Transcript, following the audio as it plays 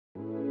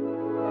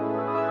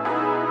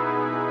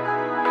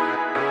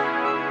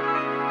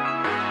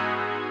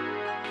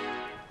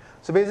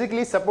So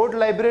basically, support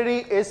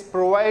library is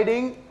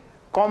providing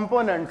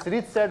components,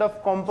 rich set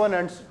of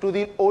components to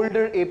the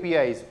older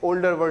APIs,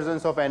 older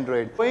versions of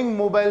Android. Going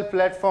mobile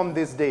platform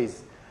these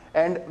days.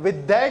 And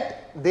with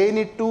that, they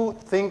need to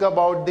think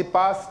about the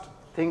past,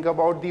 think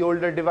about the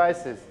older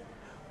devices.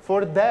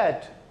 For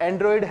that,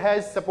 Android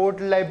has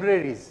support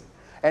libraries.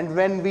 And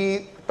when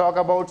we talk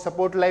about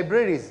support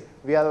libraries,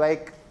 we are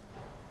like,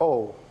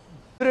 oh,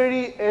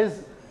 library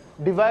is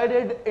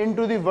divided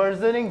into the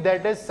versioning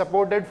that is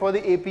supported for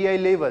the API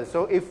level.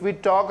 So if we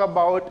talk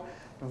about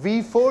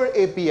V4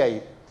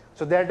 API,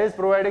 so that is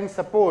providing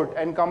support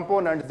and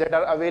components that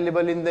are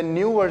available in the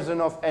new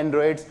version of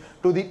Androids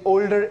to the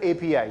older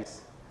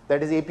APIs.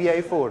 That is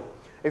API 4.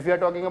 If you are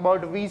talking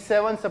about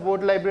V7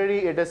 support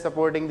library, it is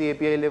supporting the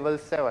API level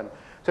 7.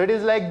 So it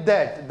is like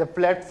that. The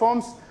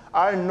platforms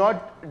are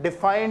not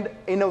defined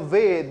in a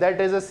way that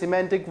is a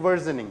semantic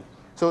versioning.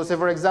 So say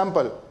for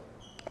example,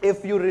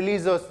 if you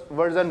release a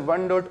version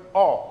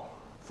 1.0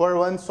 for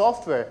one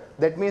software,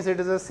 that means it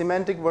is a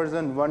semantic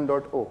version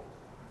 1.0.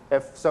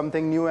 If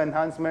something new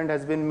enhancement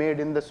has been made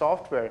in the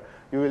software,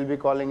 you will be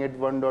calling it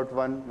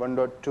 1.1,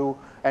 1.2,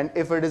 and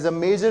if it is a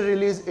major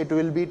release, it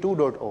will be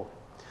 2.0.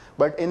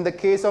 But in the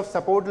case of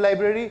support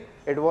library,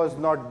 it was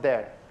not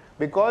there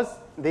because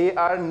they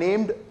are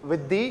named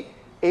with the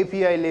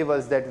API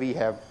labels that we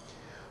have.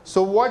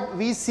 So what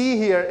we see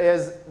here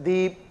is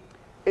the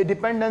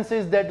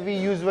dependencies that we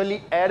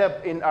usually add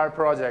up in our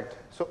project.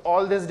 So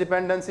all these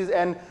dependencies,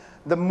 and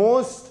the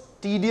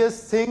most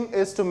tedious thing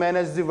is to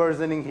manage the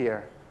versioning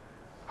here.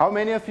 How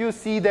many of you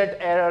see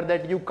that error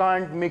that you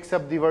can't mix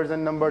up the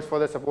version numbers for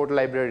the support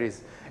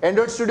libraries?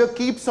 Android Studio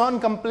keeps on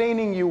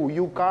complaining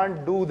you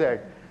can't do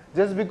that.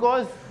 Just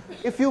because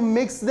if you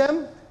mix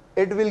them,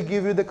 it will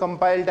give you the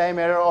compile time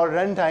error or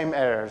runtime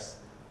errors.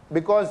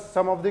 Because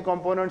some of the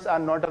components are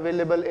not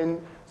available in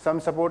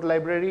some support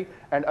library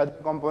and other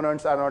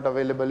components are not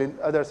available in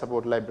other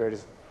support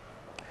libraries.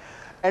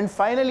 And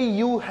finally,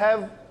 you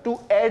have to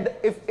add,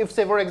 if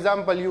say for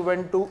example, you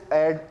want to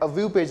add a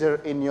view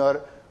pager in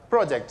your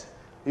project,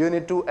 you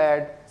need to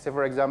add, say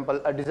for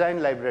example, a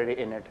design library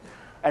in it.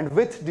 And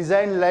with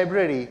design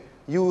library,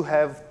 you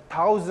have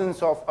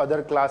thousands of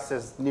other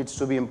classes needs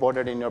to be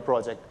imported in your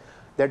project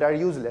that are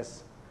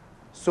useless.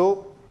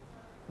 So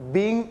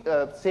being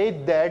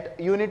said that,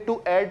 you need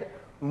to add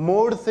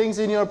more things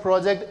in your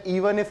project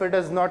even if it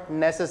is not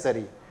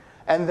necessary.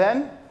 And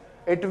then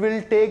it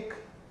will take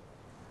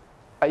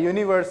a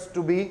universe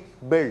to be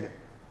built.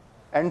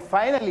 And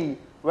finally,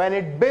 when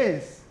it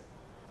builds,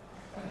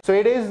 so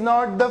it is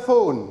not the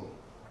phone.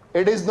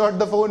 It is not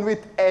the phone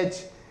with Edge.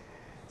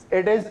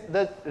 It is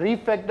the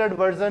refactored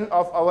version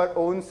of our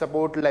own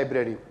support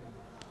library.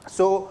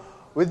 So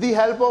with the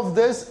help of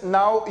this,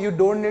 now you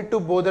don't need to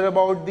bother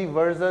about the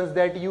versions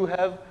that you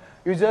have.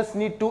 You just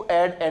need to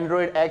add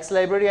AndroidX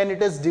library, and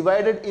it is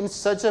divided in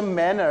such a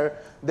manner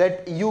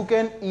that you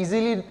can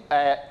easily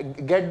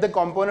get the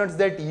components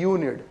that you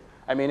need.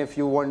 I mean, if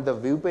you want the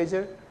view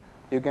pager,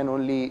 you can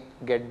only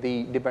get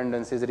the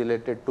dependencies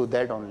related to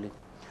that only.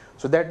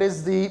 So that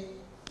is the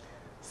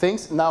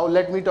things. Now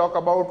let me talk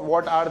about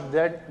what are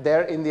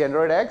there in the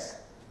AndroidX.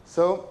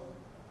 So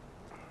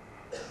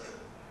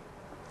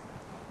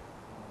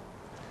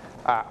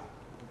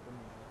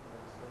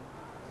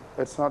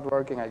it's not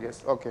working, I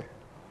guess.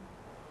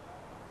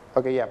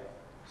 Okay, yeah.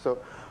 So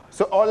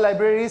all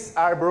libraries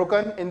are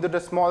broken into the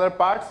smaller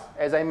parts,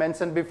 as I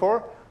mentioned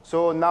before.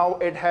 So now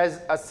it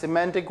has a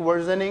semantic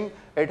versioning.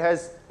 It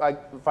has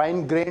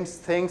fine-grained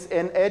things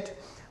in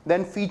it.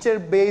 Then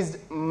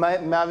feature-based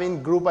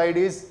Maven group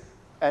IDs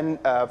and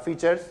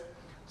features.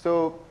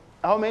 So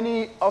how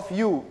many of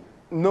you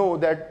know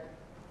that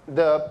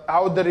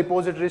how the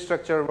repository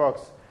structure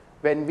works?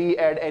 When we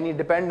add any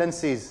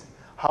dependencies,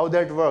 how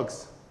that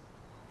works?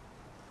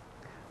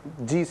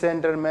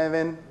 Gcenter,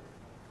 Maven.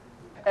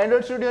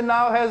 Android Studio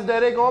now has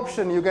direct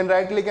option. You can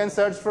right-click and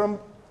search from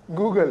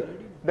Google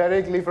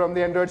directly from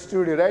the Android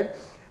Studio, right?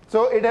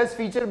 So it has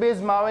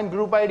feature-based Maven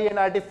group ID and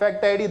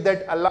artifact ID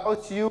that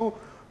allows you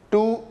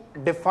to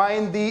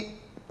define the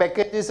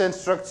packages and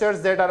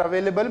structures that are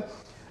available.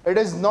 It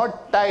is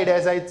not tied,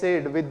 as I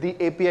said, with the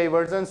API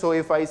version. So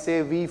if I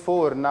say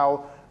V4,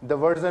 now the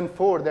version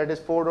 4, that is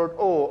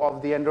 4.0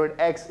 of the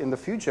AndroidX in the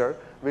future,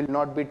 will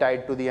not be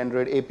tied to the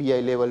Android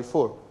API level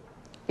 4.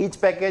 Each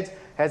package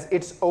has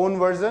its own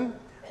version.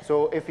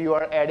 So if you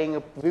are adding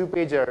a view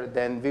pager,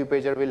 then view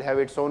pager will have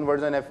its own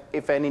version.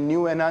 If any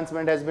new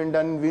enhancement has been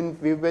done in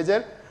view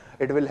pager,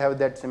 it will have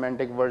that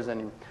semantic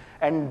versioning.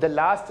 And the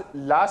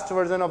last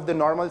version of the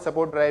normal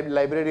support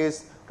library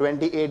is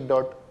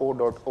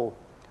 28.0.0.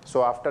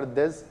 So after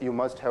this, you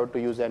must have to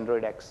use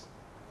AndroidX.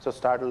 So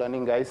start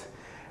learning, guys.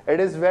 It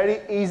is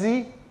very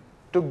easy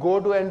to go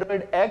to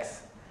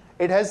AndroidX.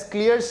 It has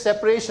clear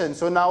separation.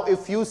 So now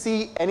if you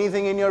see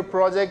anything in your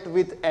project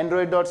with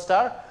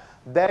Android.star,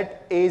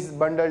 that is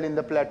bundled in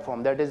the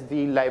platform. That is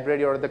the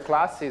library or the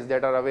classes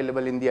that are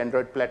available in the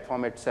Android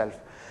platform itself.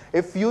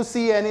 If you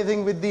see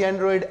anything with the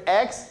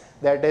AndroidX,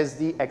 that is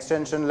the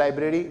extension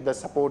library, the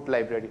support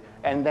library,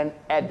 and then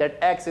that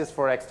X is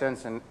for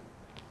extension.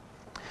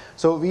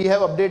 So we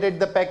have updated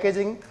the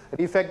packaging,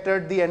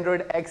 refactored the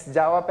AndroidX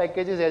Java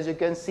packages. As you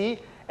can see,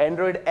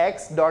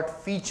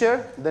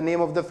 AndroidX.feature, the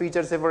name of the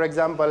feature, say for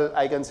example,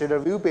 I consider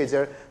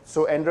viewpager.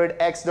 So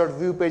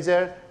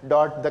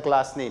AndroidX.viewpager.the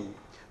class name.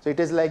 So it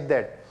is like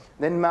that.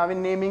 Then Maven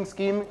naming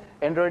scheme,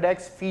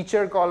 AndroidX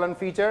feature colon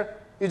feature.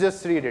 You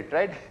just read it,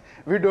 right?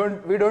 We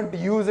don't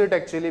use it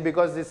actually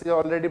because this is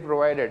already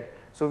provided.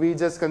 So we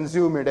just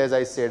consume it, as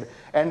I said,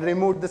 and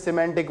remove the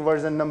semantic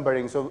version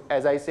numbering. So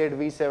as I said,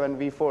 V7,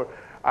 V4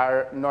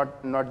 are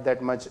not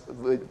that much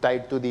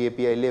tied to the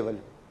API level.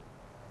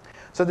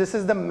 So this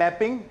is the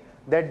mapping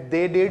that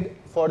they did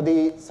for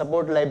the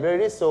support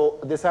libraries. So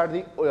these are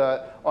the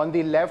on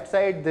the left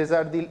side, these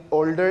are the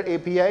older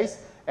APIs,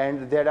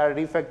 and that are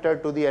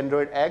refactored to the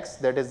AndroidX.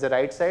 That is the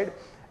right side.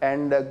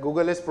 And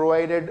Google has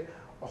provided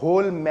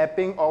whole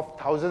mapping of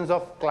thousands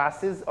of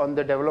classes on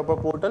the developer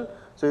portal.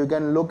 So you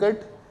can look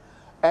at.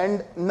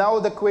 And now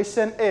the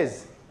question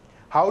is,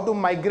 how to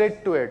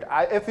migrate to it?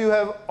 If you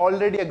have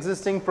already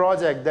existing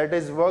project that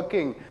is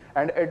working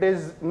and it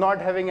is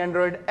not having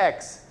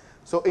AndroidX,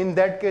 so in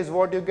that case,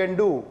 what you can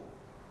do?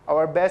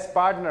 Our best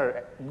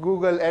partner,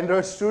 Google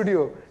Android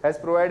Studio, is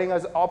providing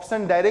us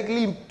option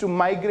directly to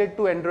migrate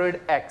to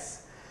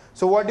AndroidX.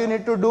 So what you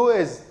need to do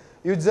is,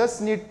 you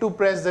just need to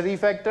press the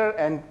refactor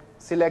and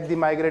select the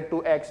migrate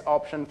to X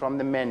option from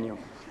the menu.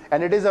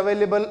 And it is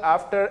available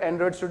after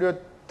Android Studio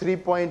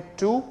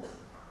 3.2.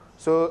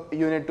 So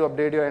you need to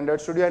update your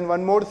Android Studio. And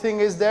one more thing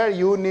is there,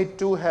 you need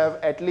to have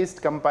at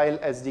least compile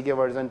SDK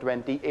version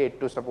 28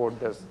 to support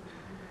this.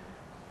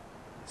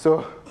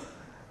 So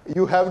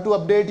you have to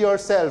update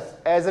yourself.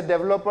 As a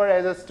developer,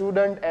 as a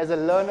student, as a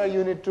learner,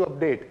 you need to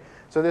update.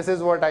 So this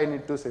is what I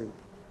need to say.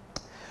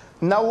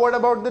 Now what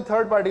about the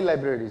third-party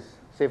libraries?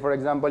 Say for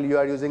example, you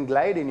are using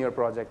Glide in your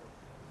project.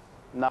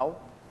 Now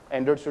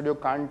Android Studio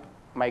can't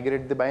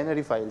migrate the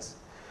binary files.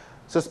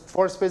 So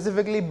for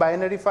specifically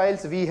binary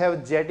files, we have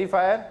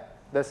Jetifier.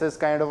 This is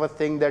kind of a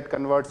thing that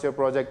converts your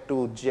project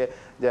to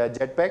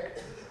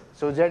Jetpack.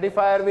 So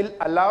Jetifier will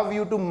allow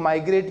you to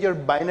migrate your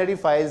binary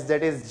files,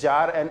 that is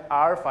jar and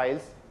R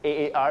files,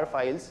 AAR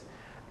files.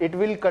 It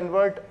will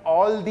convert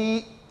all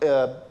the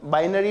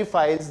binary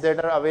files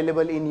that are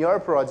available in your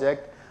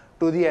project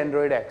to the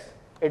AndroidX.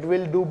 It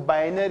will do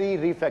binary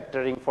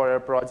refactoring for your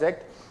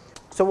project.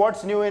 So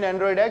what's new in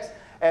AndroidX?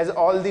 As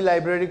all the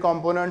library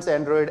components,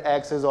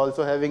 AndroidX is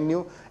also having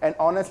new. And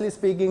honestly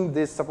speaking,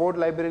 this support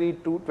library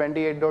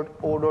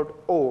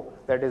 228.0.0,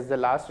 that is the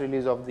last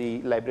release of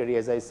the library,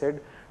 as I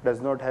said,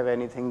 does not have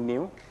anything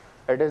new.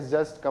 It has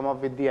just come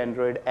up with the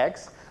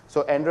AndroidX.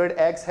 So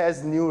AndroidX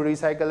has new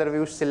recycler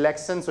view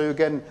selection. So you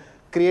can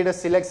create a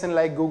selection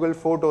like Google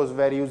Photos,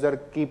 where user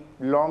keep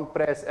long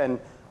press and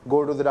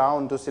go to the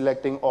down to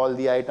selecting all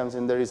the items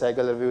in the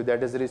recycler view.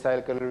 That is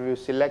recycler view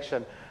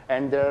selection.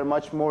 And there are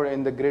much more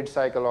in the grid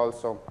cycle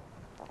also.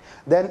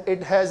 Then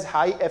it has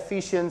high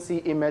efficiency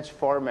image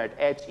format,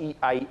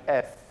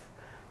 HEIF.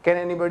 Can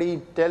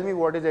anybody tell me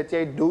what is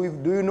HEIF? Do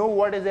you know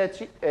what is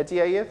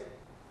HEIF?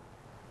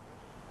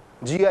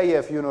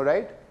 GIF, you know,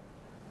 right?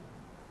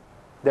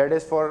 That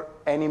is for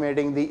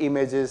animating the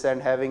images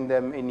and having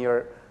them in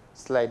your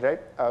slide, right?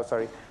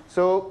 Sorry.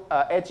 So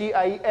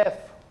HEIF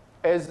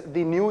is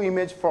the new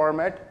image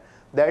format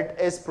that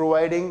is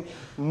providing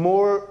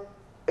more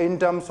in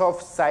terms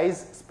of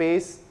size,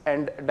 space,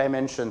 and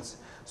dimensions.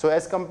 So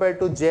as compared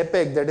to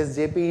JPEG, that is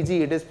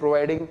JPEG, it is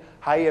providing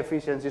high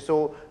efficiency.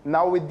 So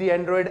now with the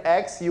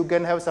AndroidX, you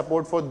can have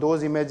support for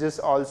those images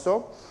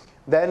also.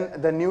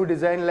 Then the new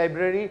design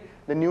library,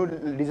 the new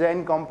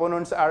design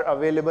components are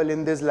available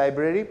in this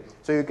library.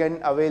 So you can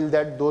avail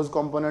those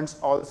components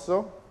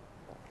also.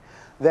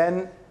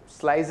 Then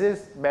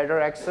slices, better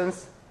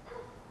actions,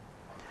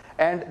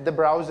 and the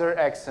browser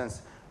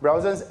actions.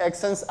 Browser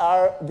actions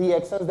are the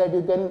actions that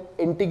you can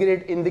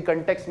integrate in the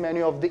context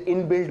menu of the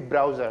inbuilt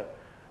browser.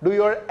 Do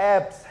your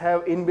apps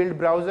have inbuilt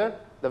browser,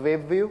 the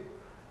web view?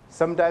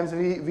 Sometimes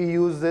we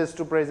use this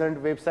to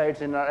present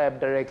websites in our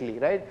app directly,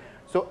 right?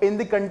 So in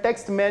the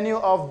context menu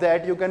of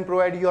that, you can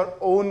provide your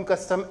own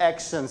custom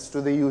actions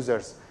to the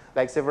users.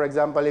 Like say, for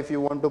example, if you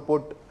want to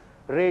put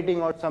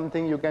rating or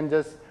something, you can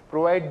just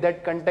provide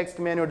that context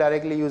menu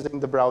directly using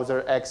the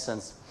browser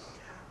actions.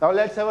 Now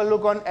let's have a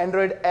look on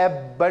Android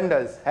app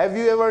bundles. Have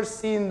you ever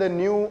seen the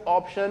new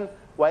option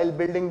while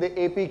building the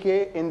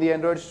APK in the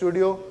Android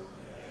Studio?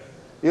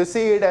 You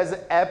see it as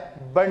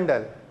app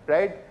bundle,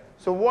 right?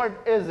 So what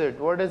is it?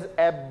 What is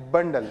app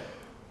bundle?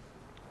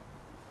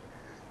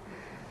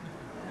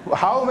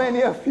 How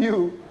many of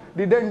you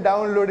didn't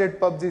download it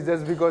PUBG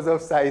just because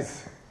of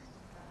size?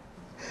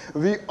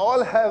 We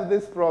all have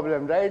this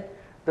problem, right?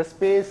 The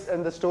space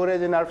and the storage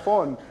in our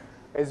phone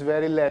is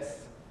very less.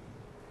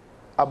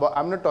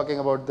 I'm not talking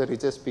about the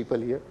richest people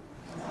here.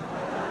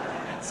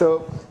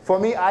 So for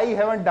me, I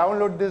haven't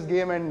downloaded this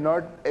game and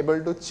not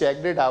able to check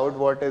it out,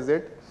 what is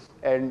it.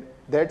 And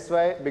that's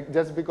why,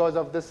 just because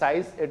of the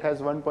size, it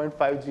has 1.5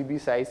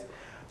 GB size.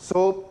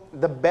 So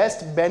the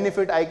best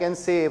benefit I can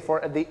say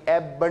for the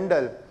app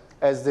bundle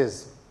is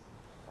this.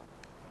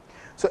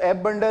 So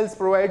app bundles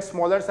provide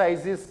smaller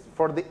sizes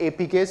for the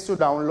APKs to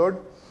download.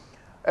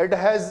 It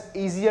has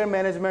easier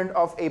management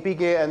of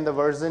APK and the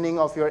versioning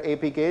of your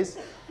APKs.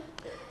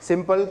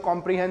 Simple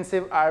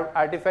comprehensive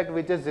artifact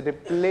which is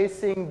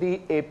replacing the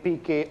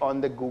APK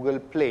on the Google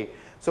Play.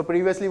 So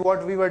previously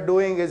what we were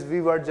doing is we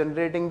were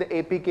generating the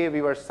APK,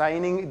 we were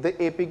signing the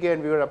APK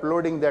and we were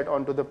uploading that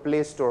onto the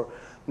Play Store.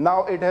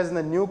 Now it has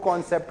a new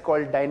concept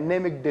called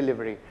dynamic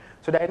delivery.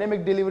 So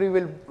dynamic delivery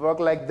will work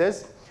like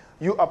this.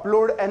 You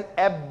upload an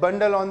app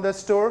bundle on the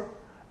store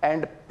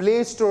and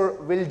Play Store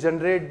will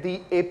generate the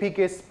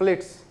APK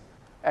splits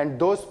and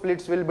those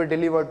splits will be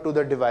delivered to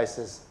the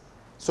devices.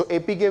 So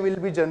APK will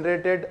be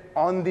generated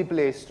on the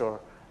Play Store,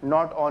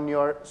 not on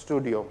your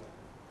studio.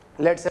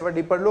 Let's have a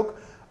deeper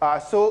look.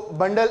 So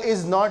bundle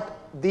is not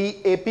the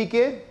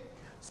APK,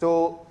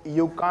 so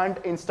you can't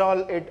install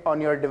it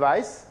on your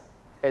device,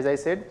 as I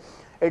said.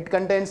 It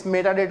contains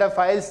metadata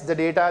files, the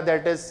data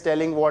that is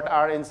telling what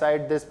are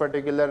inside this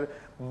particular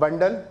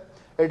bundle.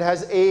 It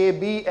has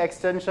AAB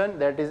extension,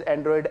 that is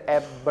Android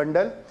App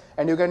Bundle,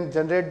 and you can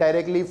generate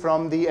directly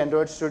from the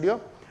Android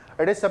Studio.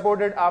 It is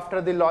supported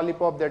after the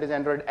Lollipop, that is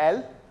Android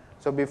L.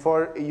 So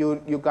before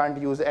you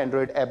can't use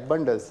Android App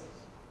Bundles.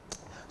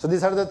 So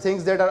these are the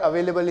things that are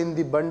available in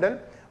the bundle.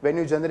 When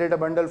you generate a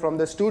bundle from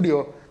the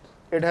studio,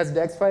 it has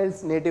DEX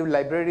files, native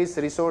libraries,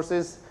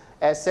 resources,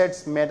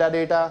 assets,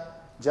 metadata,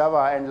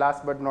 Java, and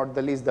last but not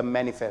the least, the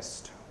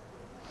manifest.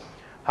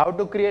 How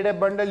to create a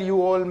bundle?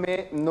 You all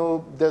may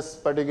know this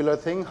particular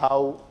thing,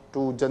 how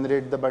to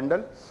generate the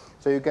bundle.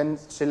 So you can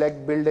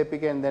select build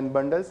APK and then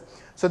bundles.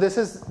 So this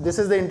is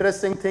the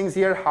interesting things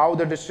here, how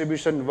the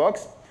distribution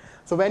works.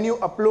 So when you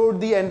upload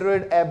the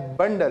Android app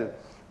bundle,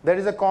 there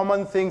is a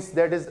common things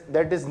that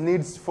is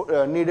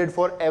needed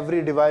for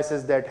every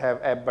devices that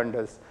have app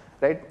bundles,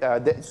 right?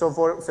 So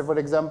for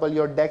example,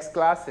 your DEX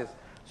classes.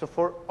 So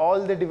for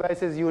all the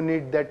devices, you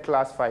need that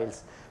class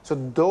files. So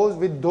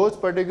with those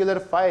particular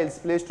files,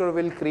 Play Store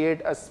will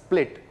create a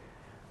split.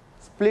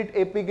 Split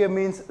APK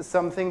means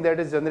something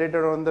that is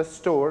generated on the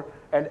store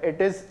and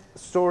it is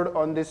stored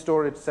on the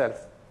store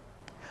itself.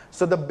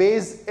 So the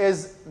base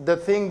is the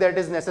thing that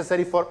is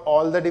necessary for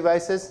all the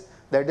devices,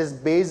 that is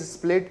base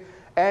split,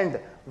 and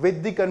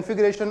with the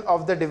configuration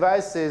of the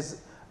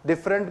devices,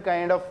 different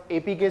kind of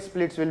APK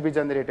splits will be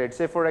generated.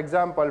 Say for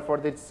example, for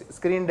the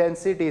screen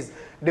densities,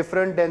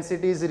 different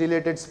densities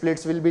related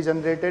splits will be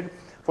generated.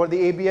 For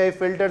the ABI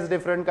filters,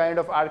 different kind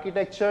of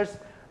architectures,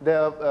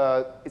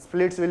 the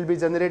splits will be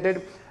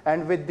generated,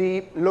 and with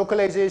the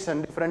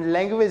localization, different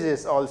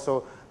languages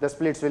also, the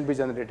splits will be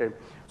generated.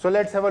 So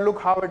let's have a look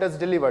how it is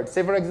delivered.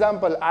 Say for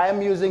example, I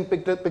am using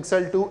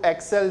Pixel 2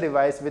 XL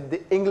device with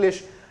the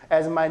English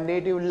as my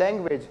native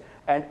language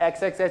and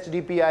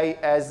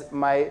XXHDPI as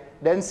my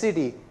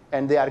density,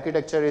 and the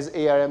architecture is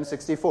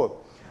ARM64.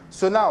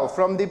 So now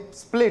from the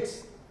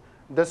splits,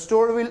 the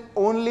store will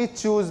only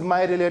choose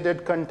my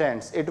related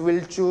contents. It will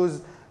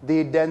choose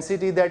the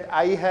density that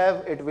I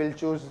have, it will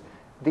choose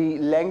the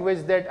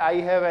language that I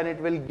have, and it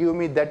will give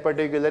me that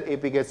particular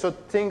APK. So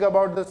think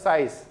about the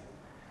size.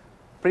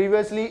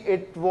 Previously,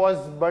 it was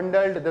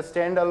bundled, the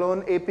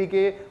standalone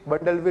APK,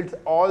 bundled with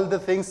all the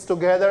things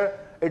together.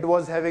 It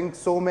was having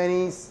so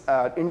many,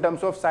 in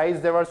terms of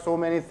size, there were so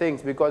many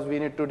things because we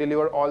need to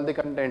deliver all the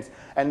contents,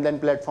 and then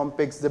platform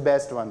picks the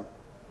best one.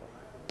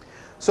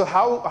 So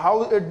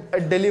how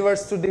it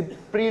delivers to the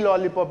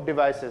pre-Lollipop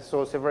devices.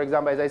 So say for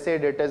example, as I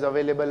said, it is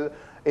available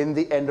in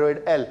the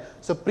Android L.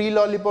 So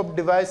pre-Lollipop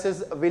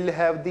devices will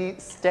have the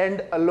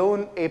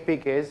stand-alone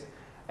APKs,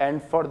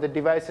 and for the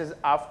devices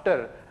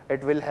after,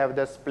 it will have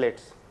the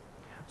splits.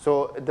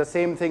 So the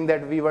same thing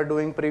that we were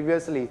doing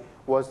previously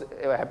was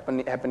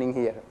happening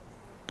here.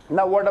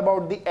 Now what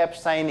about the app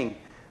signing?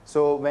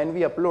 So when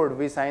we upload,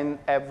 we sign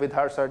app with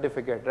our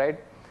certificate, right?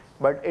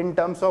 But in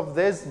terms of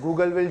this,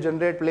 Google will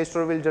generate, Play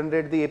Store will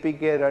generate the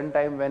APK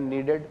runtime when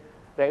needed,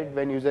 right?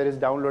 When user is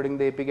downloading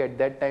the APK, at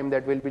that time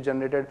that will be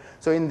generated.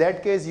 So in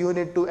that case, you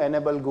need to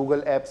enable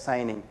Google app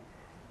signing.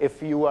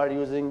 If you are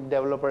using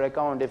developer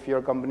account, if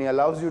your company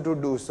allows you to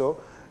do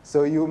so,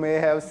 so you may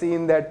have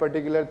seen that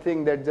particular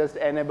thing that just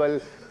enable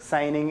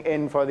signing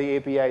in for the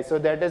API. So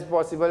that is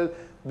possible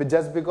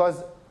just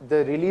because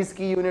the release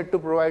key you need to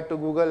provide to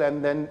Google,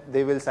 and then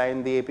they will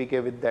sign the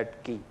APK with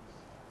that key.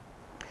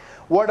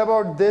 What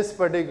about this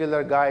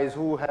particular guys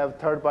who have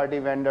third-party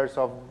vendors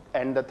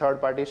and the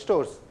third-party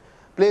stores?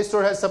 Play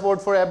Store has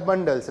support for app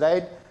bundles,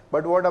 right?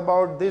 But what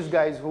about these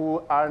guys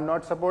who are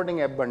not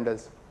supporting app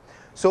bundles?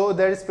 So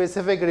there is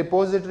specific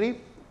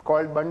repository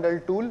called bundle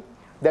tool.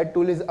 That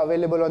tool is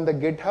available on the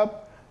GitHub.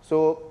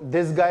 So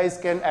these guys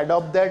can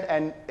adopt that,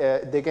 and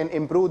they can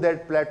improve their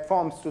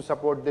platforms to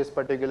support this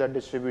particular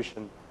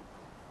distribution.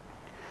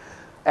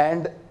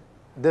 And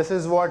this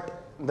is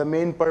what the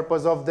main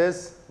purpose of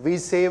this. We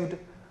saved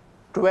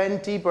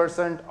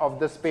 20% of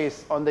the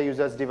space on the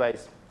user's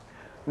device.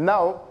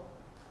 Now,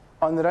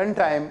 on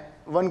runtime,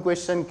 one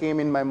question came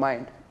in my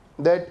mind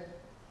that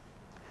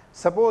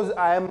suppose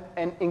I am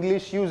an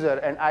English user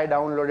and I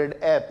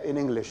downloaded app in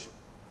English.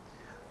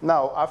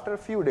 Now, after a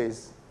few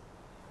days,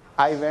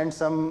 I went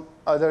some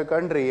other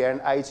country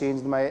and I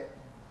changed my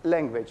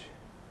language.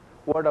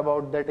 What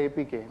about that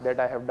APK that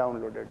I have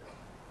downloaded?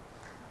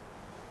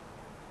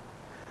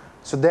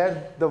 So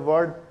there the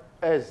word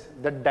is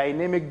the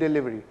dynamic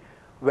delivery.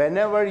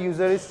 Whenever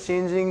user is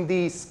changing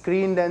the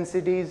screen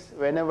densities,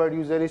 whenever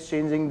user is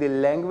changing the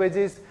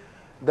languages,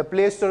 the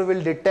Play Store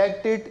will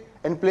detect it,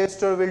 and Play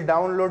Store will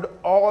download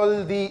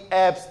all the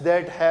apps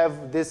that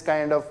have this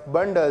kind of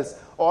bundles.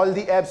 All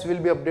the apps will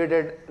be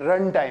updated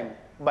runtime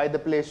by the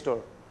Play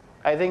Store.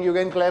 I think you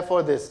can clap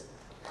for this.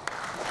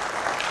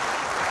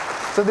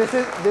 So this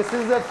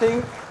is the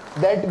thing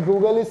that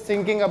Google is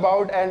thinking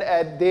about,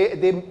 and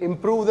they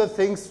improve the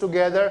things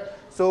together.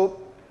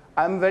 So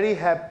I'm very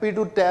happy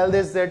to tell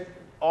this, that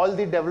all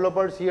the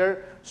developers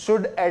here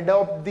should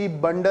adopt the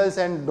bundles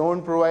and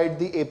don't provide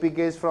the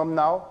APKs from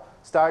now.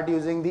 Start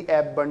using the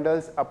app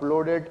bundles,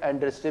 upload it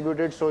and distribute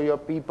it, so your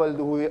people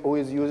who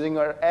is using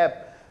our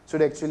app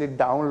should actually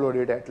download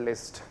it at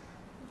least.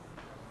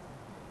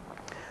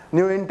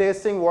 New in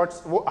testing,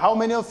 how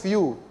many of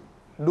you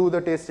do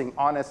the testing,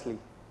 honestly?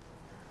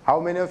 How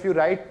many of you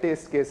write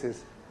test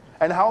cases?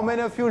 And how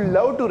many of you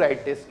love to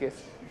write test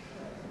cases?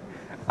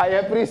 I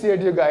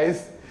appreciate you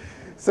guys.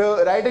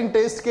 So writing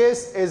test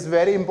case is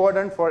very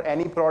important for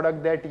any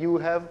product that you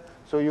have.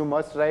 So you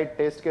must write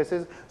test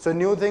cases. So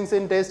new things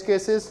in test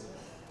cases.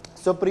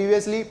 So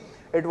previously,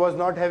 it was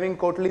not having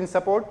Kotlin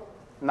support.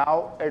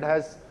 Now it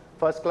has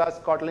first-class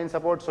Kotlin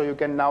support, so you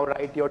can now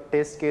write your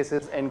test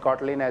cases in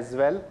Kotlin as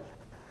well.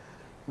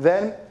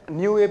 Then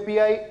new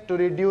API to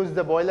reduce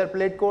the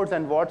boilerplate codes,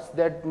 and what's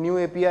that new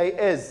API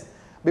is.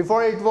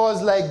 Before it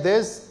was like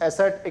this,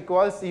 asset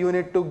equals, you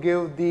need to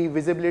give the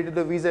visibility to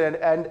the user,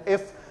 and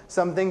if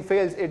something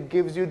fails, it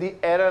gives you the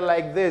error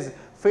like this,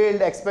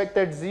 failed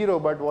expected 0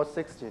 but was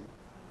 16.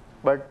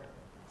 But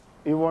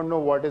you won't know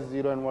what is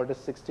 0 and what is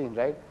 16,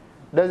 right?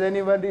 Does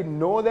anybody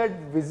know that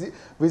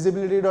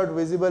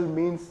visibility.visible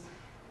means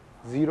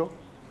 0?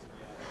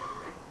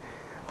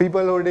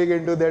 People who dig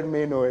into that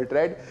may know it,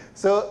 right?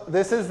 So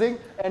this is thing,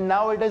 and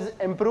now it is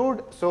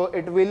improved, so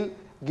it will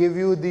give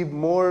you the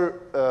more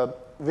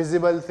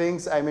visible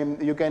things. I mean,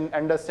 you can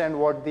understand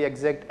what the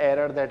exact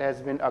error that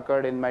has been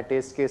occurred in my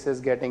test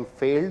cases getting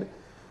failed.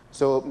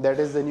 So that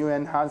is the new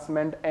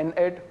enhancement in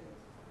it.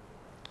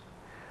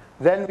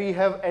 Then we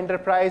have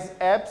enterprise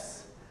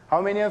apps.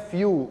 How many of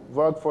you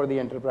work for the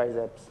enterprise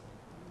apps?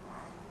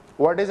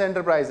 What is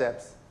enterprise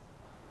apps?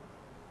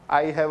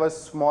 I have a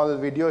small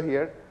video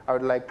here. I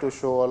would like to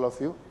show all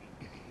of you.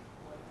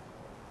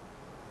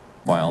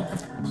 While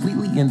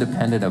completely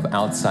independent of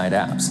outside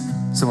apps,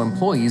 so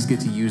employees get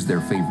to use their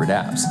favorite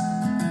apps,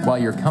 while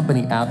your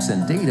company apps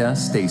and data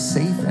stay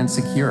safe and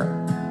secure.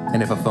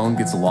 And if a phone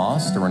gets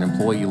lost or an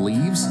employee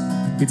leaves,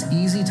 it's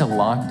easy to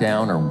lock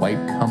down or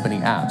wipe company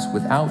apps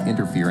without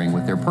interfering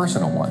with their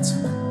personal ones.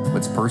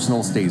 What's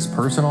personal stays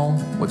personal,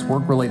 what's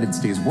work-related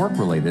stays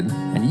work-related,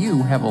 and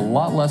you have a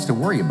lot less to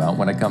worry about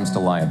when it comes to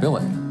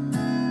liability.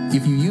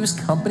 If you use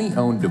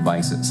company-owned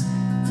devices,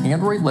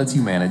 Android lets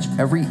you manage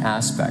every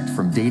aspect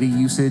from data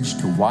usage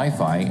to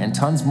Wi-Fi and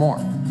tons more.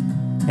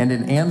 And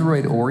in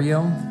Android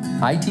Oreo,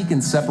 IT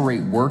can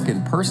separate work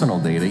and personal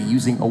data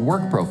using a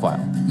work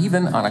profile,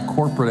 even on a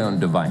corporate-owned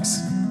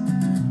device.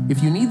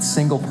 If you need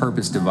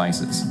single-purpose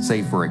devices,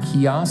 say for a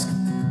kiosk,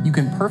 you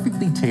can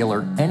perfectly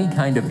tailor any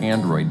kind of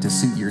Android to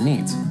suit your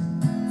needs.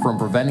 From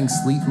preventing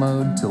sleep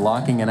mode to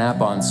locking an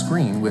app on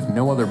screen with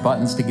no other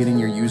buttons to get in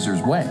your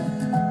user's way.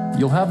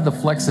 You'll have the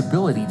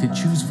flexibility to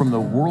choose from the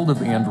world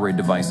of Android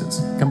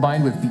devices,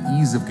 combined with the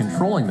ease of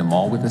controlling them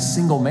all with a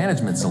single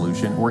management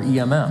solution or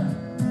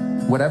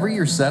EMM. Whatever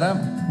your setup,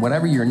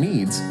 whatever your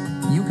needs,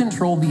 you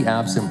control the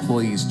apps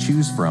employees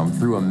choose from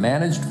through a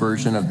managed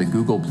version of the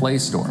Google Play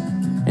Store.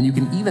 And you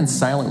can even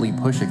silently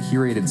push a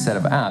curated set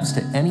of apps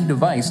to any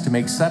device to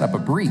make setup a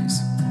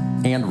breeze.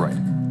 Android,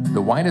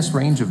 the widest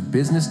range of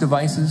business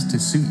devices to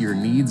suit your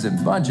needs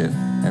and budget,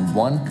 and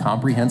one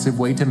comprehensive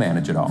way to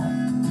manage it all.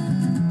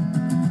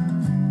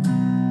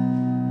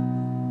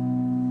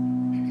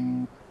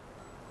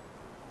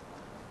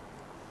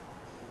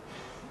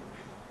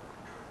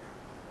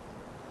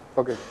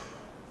 Okay.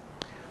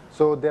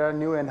 So there are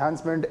new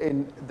enhancements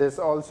in this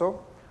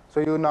also. So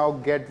you now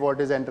get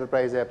what is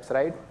enterprise apps,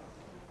 right?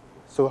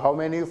 So how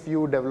many of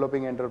you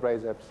developing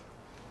enterprise apps?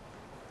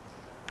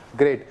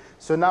 Great.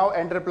 So now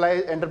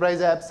enterprise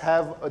apps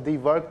have the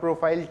work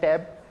profile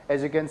tab.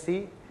 As you can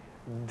see,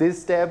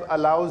 this tab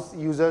allows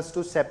users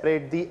to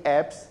separate the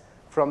apps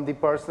from the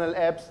personal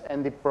apps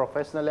and the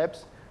professional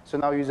apps. So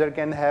now user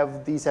can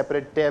have the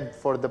separate tab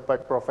for the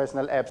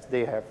professional apps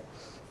they have.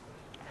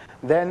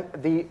 Then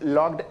the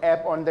logged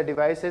app on the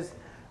devices.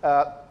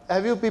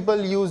 Have you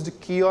people used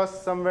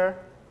kiosk somewhere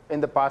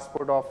in the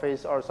passport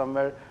office or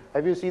somewhere?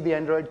 Have you seen the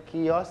Android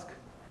kiosk?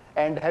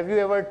 And have you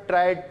ever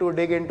tried to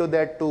dig into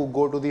that to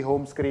go to the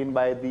home screen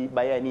by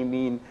any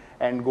mean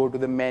and go to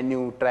the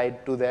menu,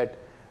 tried to that,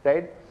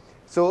 right?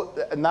 So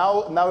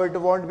now it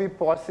won't be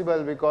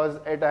possible because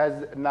it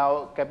has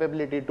now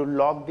capability to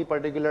log the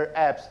particular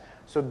apps.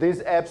 So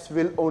these apps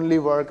will only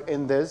work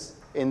in this.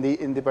 in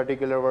the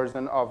particular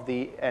version of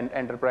the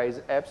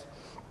enterprise apps.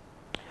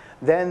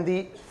 Then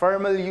the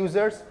formal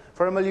users.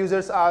 Formal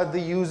users are the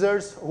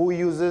users who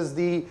uses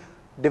the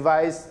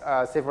device,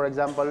 say for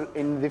example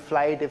in the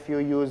flight, if you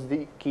use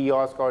the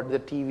kiosk or the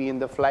TV in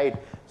the flight.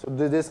 So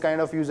this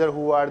kind of user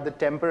who are the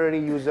temporary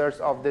users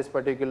of this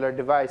particular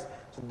device.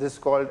 So this is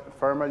called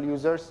formal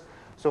users.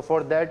 So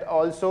for that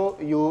also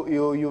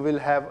you will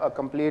have a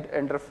complete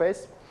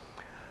interface.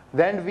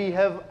 Then we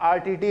have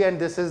RTT, and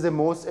this is the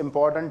most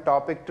important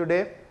topic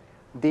today,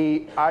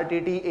 the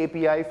RTT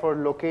API for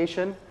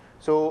location.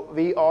 So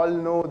we all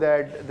know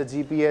that the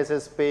GPS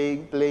is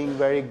playing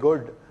very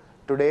good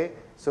today.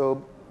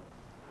 So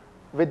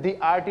with the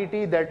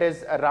RTT, that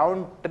is a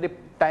round trip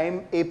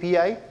time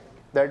API,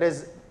 that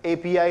is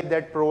API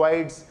that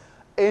provides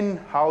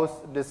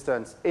in-house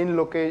distance,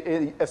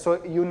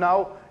 so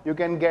you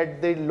can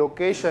get the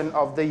location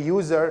of the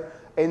user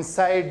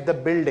inside the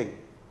building.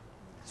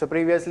 So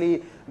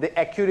previously the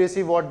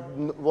accuracy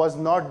was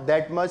not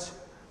that much.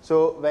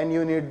 So when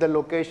you need the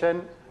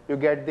location, you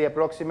get the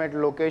approximate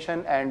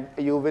location, and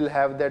you will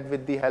have that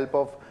with the help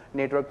of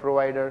network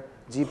provider.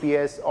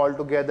 GPS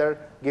altogether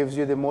gives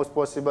you the most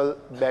possible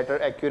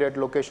better accurate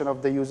location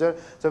of the user.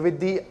 So with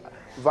the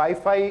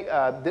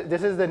Wi-Fi,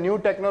 this is the new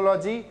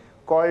technology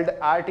called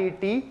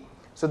RTT.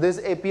 So this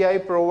API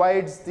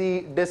provides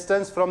the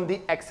distance from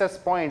the access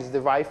points, the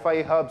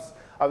Wi-Fi hubs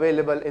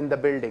available in the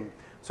building.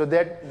 So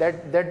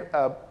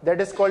that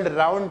is called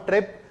round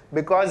trip,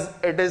 because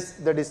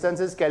the distance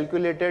is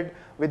calculated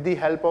with the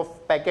help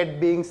of packet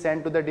being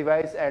sent to the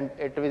device, and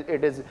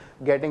it is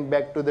getting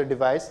back to the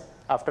device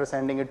after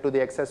sending it to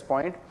the access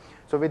point.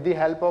 So with the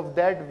help of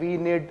that, we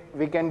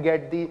can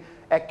get the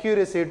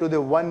accuracy to the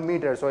 1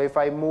 meter. So if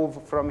I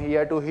move from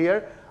here to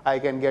here, I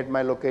can get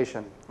my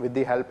location with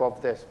the help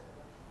of this.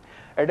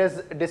 It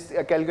is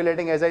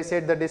calculating, as I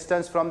said, the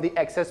distance from the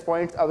access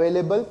points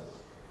available.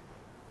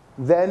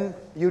 Then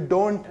you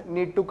don't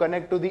need to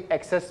connect to the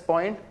access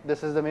point.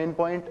 This is the main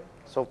point.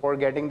 So for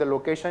getting the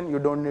location, you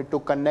don't need to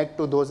connect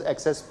to those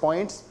access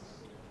points.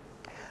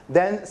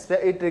 Then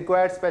it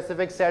requires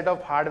specific set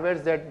of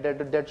hardwares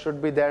that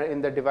should be there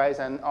in the device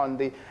and on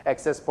the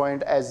access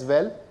point as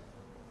well.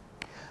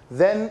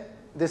 Then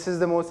this is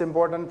the most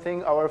important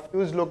thing, our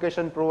fused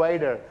location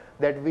provider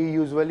that we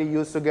usually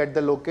use to get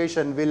the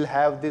location will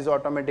have this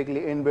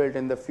automatically inbuilt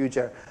in the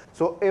future.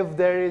 So if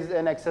there is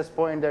an access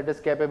point that is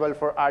capable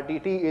for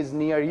RTT is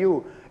near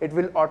you, it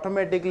will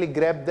automatically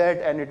grab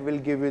that and it will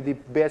give you the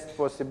best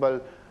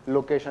possible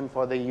location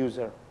for the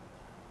user.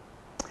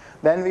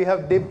 Then we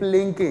have deep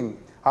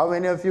linking. How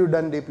many of you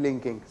done deep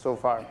linking so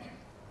far?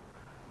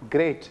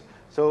 Great.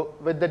 So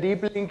with the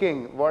deep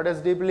linking, what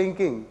is deep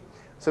linking?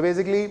 So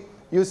basically,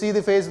 you see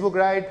the Facebook,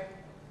 right?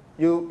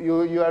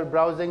 You are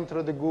browsing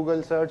through the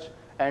Google search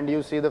and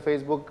you see the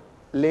Facebook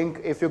link.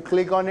 If you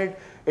click on it,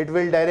 it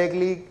will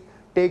directly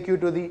take you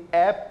to the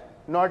app.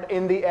 Not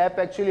in the app,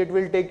 actually, it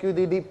will take you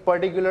to the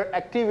particular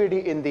activity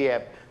in the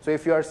app. So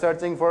if you are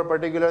searching for a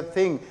particular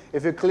thing,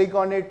 if you click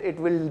on it, it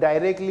will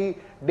directly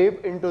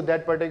dip into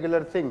that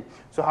particular thing.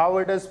 So how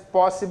it is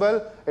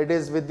possible? It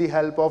is with the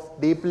help of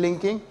deep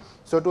linking.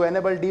 So to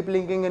enable deep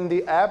linking in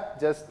the app,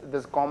 just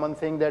this common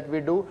thing that we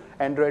do,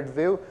 Android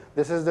view.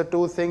 This is the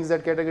two things,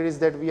 that categories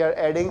that we are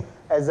adding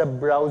as a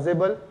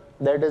browsable.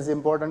 That is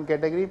important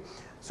category.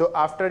 So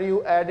after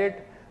you add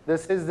it,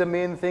 this is the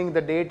main thing,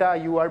 the data.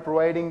 You are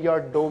providing your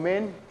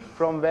domain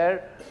from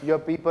where your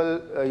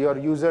people, your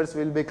users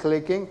will be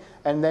clicking,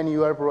 and then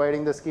you are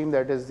providing the scheme,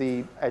 that is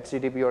the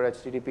HTTP or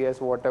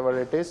HTTPS, whatever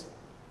it is.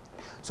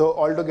 So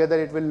altogether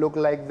it will look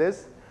like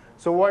this.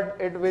 So what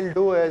it will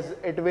do is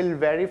it will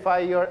verify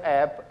your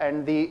app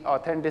and the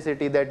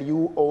authenticity that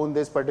you own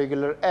this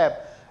particular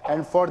app.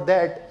 And for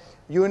that,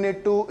 you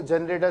need to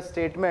generate a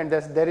statement.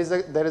 There is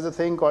a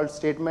thing called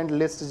statement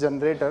list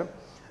generator.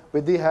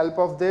 With the help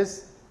of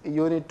this,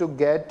 you need to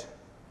get,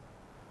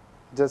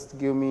 just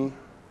give me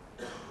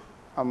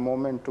a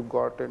moment to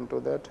got into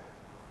that.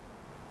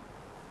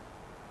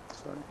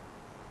 Sorry.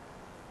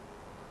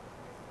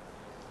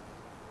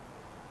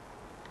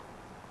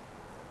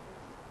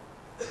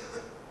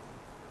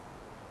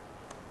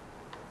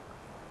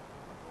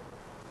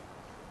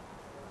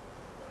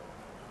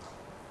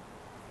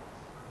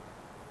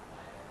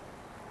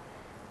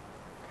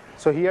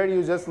 So here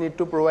you just need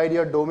to provide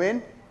your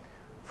domain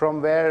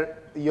from where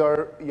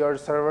your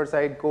server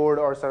side code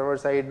or server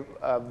side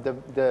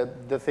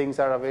the things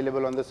are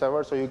available on the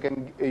server. So you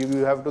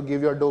have to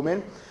give your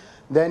domain,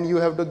 then you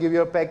have to give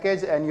your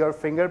package and your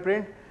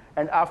fingerprint,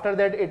 and after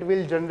that it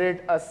will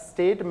generate a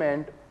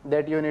statement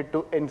that you need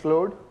to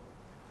include,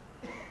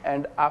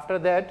 and after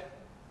that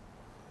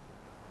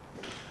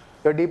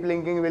your deep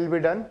linking will be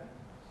done.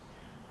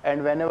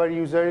 And whenever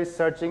user is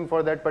searching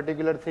for that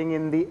particular thing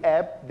in the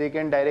app, they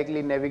can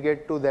directly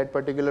navigate to that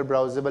particular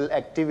browsable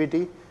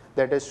activity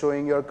that is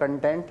showing your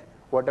content,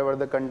 whatever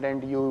the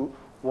content you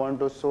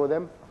want to show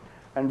them.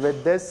 And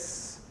with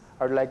this,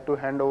 I'd like to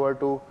hand over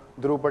to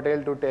Dhruv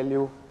Patel to tell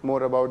you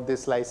more about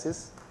these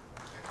slices.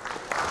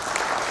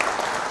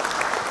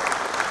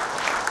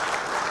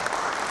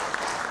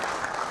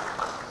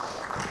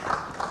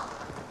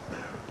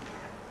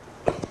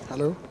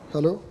 Hello,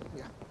 hello.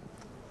 Yeah.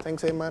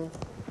 Thanks, Ayman.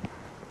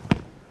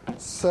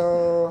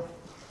 So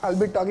I'll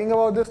be talking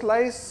about the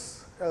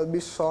slice. I'll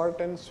be short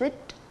and sweet.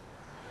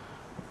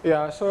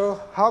 Yeah. So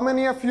how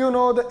many of you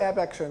know the app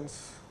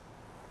actions?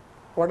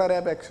 What are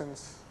app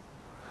actions?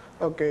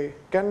 Okay.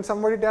 Can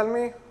somebody tell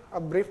me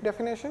a brief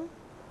definition?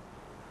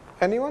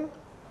 Anyone?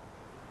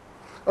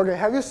 Okay.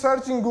 Have you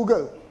searched in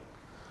Google?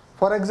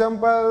 For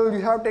example,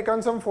 you have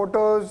taken some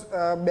photos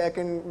back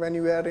in when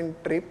you were in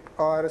trip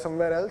or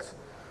somewhere else.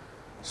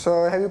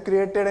 So have you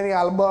created any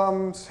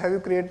albums? Have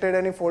you created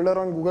any folder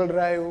on Google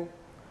Drive?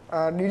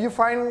 Did you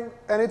find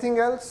anything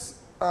else,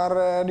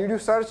 or did you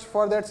search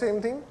for that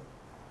same thing?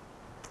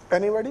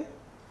 Anybody?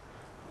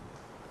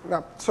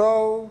 No.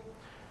 So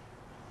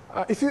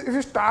if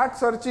you start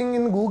searching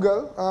in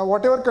Google,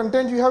 whatever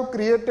content you have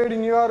created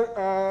in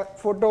your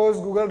photos,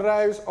 Google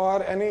Drives,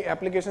 or any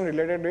application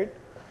related to it,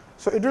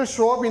 so it will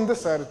show up in the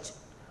search.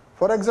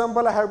 For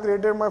example, I have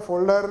created my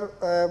folder,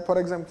 for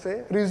example,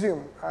 say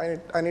resume. I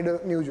need a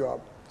new job.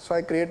 So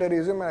I create a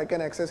resume and I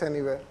can access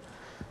anywhere.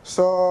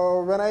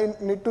 So when I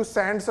need to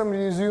send some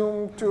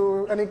resume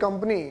to any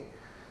company,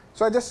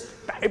 so I just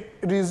type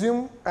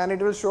resume and it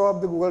will show up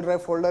the Google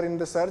Drive folder in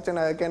the search, and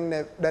I can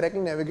directly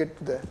navigate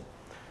to there.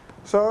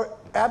 So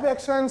app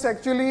actions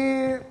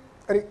actually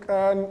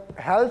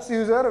helps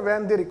user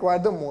when they require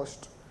the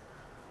most.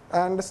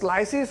 And the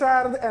slices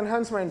are the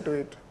enhancement to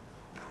it.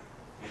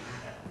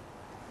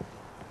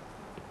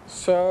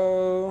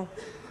 So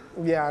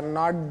yeah,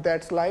 not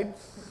that slide.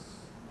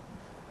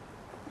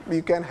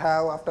 You can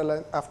have after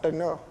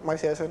my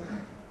session.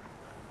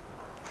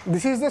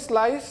 This is the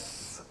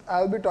slice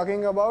I'll be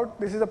talking about.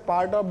 This is a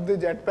part of the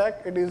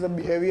Jetpack. It is the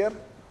behavior.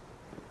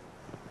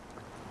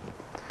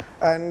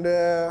 And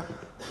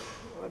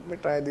let me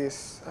try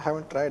this. I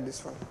haven't tried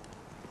this one.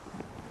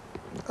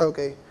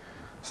 Okay.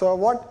 So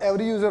what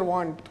every user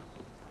want?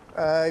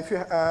 If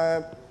you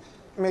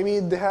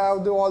maybe they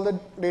have all the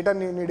data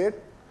needed.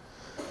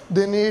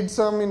 They need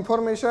some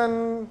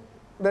information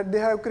that they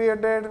have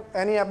created,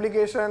 any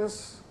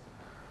applications.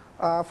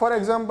 For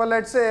example,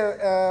 let's say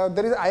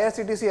there is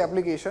IRCTC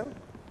application.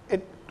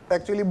 It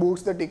actually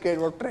books the ticket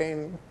or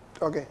train.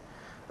 Okay.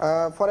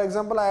 For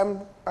example, I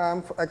am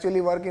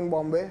actually work in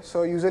Bombay,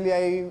 so usually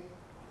I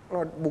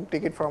book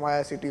ticket from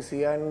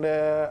IRCTC, and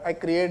I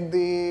create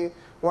the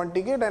one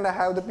ticket and I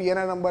have the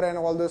PNR number and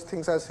all those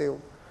things are saved.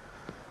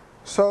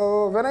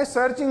 So when I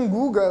search in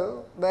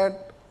Google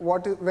that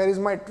where is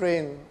my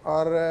train,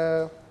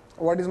 or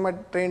what is my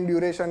train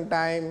duration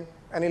time,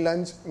 any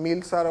lunch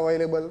meals are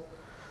available.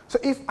 So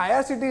if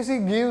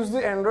IRCTC gives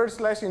the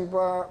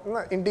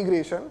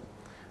Android/integration,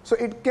 so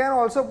it can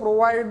also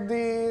provide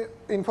the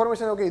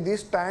information, okay,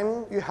 this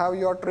time you have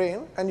your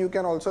train and you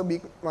can also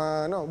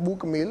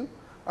book meal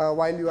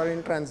while you are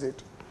in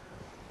transit.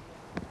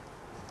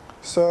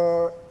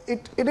 So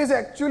it is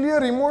actually a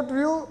remote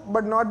view,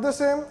 but not the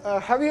same.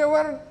 Have you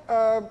ever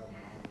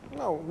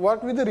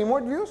worked with the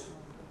remote views?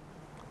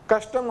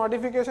 Custom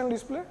notification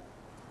display,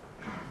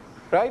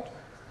 right?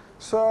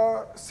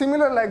 So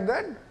similar like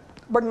that,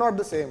 but not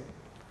the same.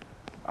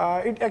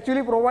 It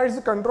actually provides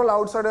the control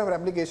outside of your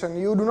application.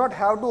 You do not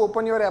have to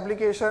open your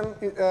application.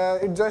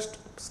 It just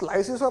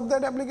slices of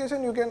that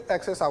application you can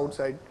access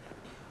outside.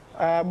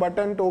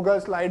 Button,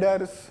 toggle,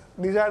 sliders.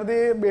 These are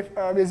the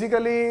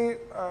basically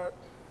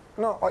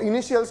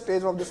initial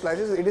stage of the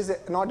slices. It is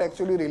not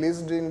actually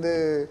released in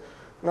the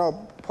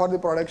for the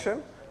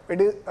production. It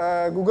is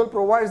Google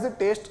provides the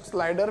test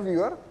slider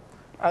viewer.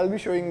 I'll be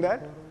showing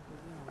that.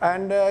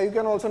 And you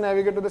can also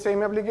navigate to the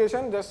same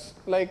application, just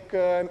like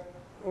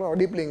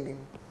deep linking.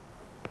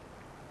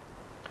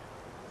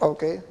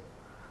 Okay.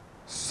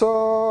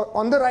 So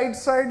on the right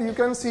side, you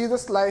can see the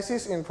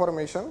slices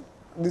information.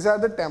 These are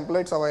the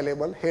templates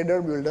available,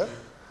 header builder.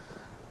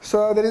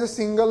 So there is a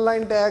single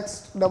line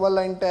text, double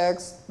line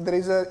text. There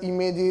is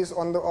images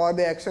on or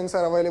the actions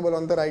are available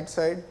on the right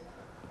side.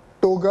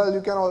 Toggle,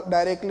 you can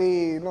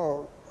directly,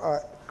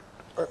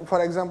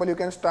 for example, you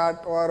can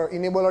start or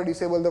enable or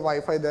disable the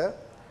Wi-Fi there.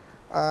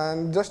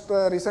 And just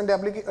a recent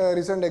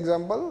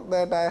example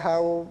that I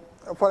have,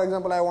 for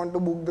example, I want to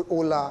book the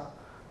Ola.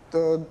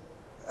 So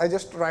I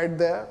just write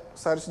there,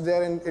 search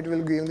there, and it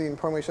will give the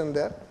information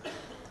there.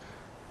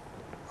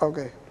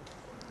 Okay.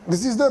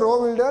 This is the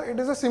row builder. It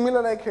is a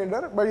similar like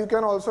header, but you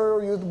can also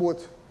use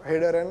both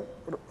header and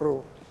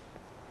row.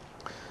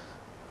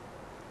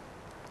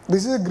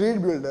 This is a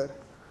grid builder.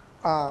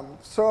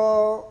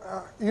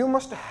 You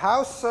must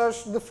have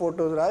searched the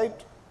photos,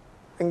 right,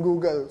 in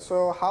Google.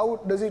 So how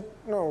does it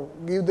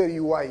give the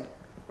UI?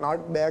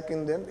 Not back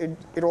in them.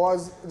 It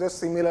was just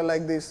similar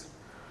like this.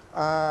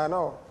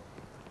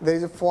 There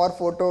is 4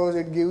 photos.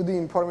 It gives the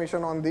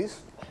information on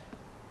this.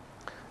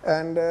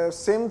 And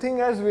same thing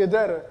as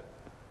weather.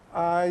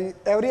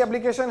 Every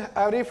application,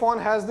 every phone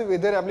has the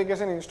weather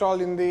application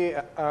installed in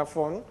the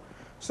phone.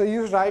 So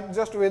you write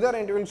just weather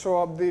and it will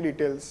show up the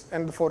details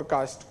and the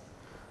forecast.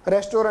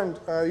 Restaurant,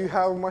 you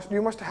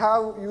must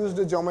have used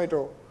the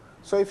Zomato.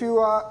 So if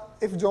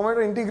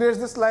Zomato integrates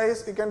the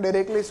slice, it can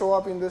directly show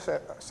up in the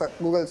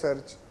Google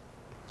search.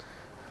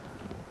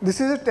 This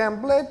is a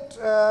template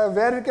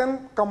where you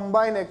can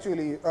combine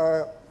actually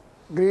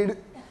grid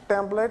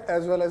template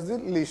as well as the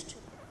list.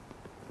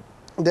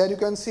 There you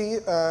can see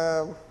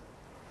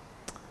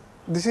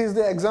this is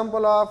the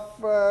example of,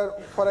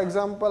 for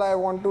example, I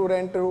want to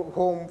rent a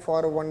home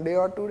for 1 day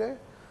or 2 days.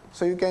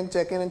 So you can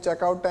check in and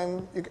check out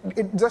time.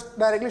 It just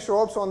directly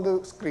shows up on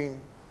the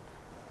screen.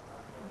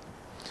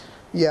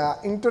 Yeah,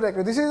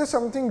 interactive. This is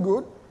something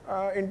good,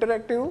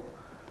 interactive.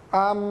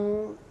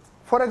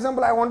 For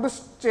example, I want to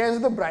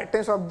change the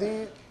brightness of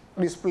the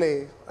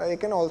display. I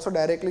can also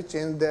directly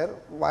change there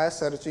via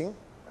searching.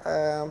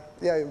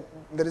 Yeah,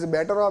 there is a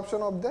better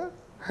option up there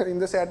in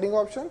the setting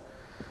option.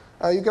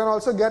 You can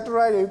also get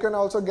ride. You can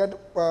also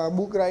get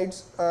book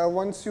rides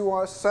once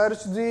you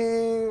search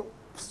the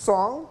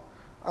song.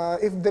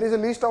 If there is a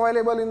list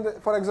available in the,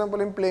 for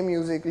example, in Play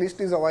Music,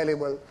 list is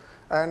available,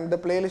 and the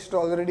playlist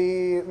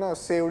already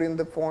saved in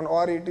the phone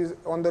or it is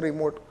on the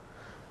remote.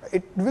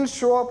 It will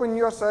show up in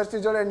your search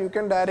result, and you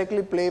can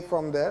directly play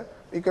from there.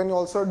 You can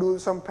also do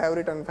some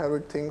favorite and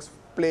unfavorite things,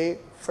 play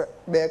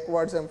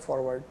backwards and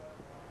forward.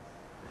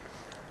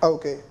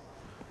 Okay,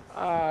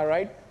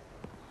 right.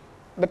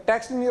 The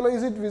text in yellow,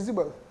 is it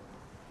visible?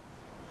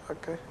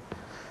 Okay,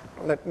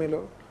 let me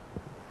look.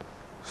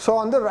 So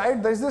on the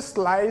right, there is the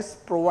slice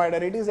provider.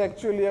 It is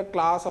actually a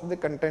class of the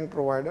content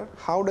provider.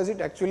 How does it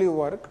actually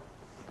work?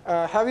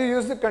 Have you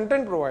used the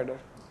content provider?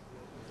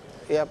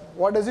 Yep.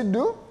 What does it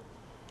do?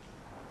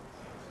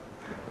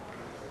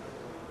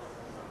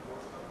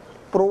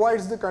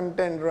 Provides the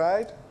content,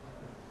 right?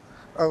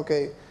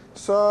 Okay.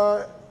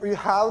 So we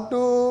have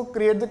to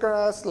create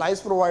the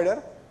slice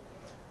provider.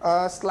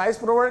 Slice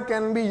provider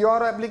can be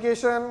your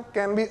application,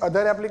 can be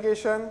other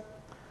application.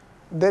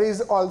 There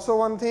is also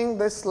one thing,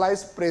 the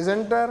slice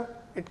presenter.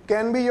 It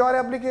can be your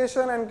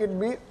application and could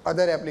be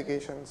other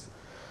applications.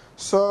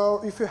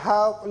 So if you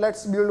have,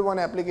 let's build one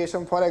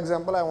application. For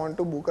example, I want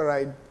to book a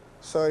ride.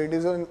 So it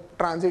is a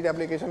transit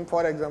application,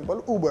 for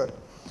example, Uber.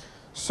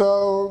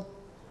 So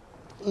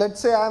let's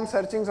say I'm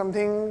searching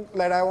something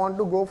that I want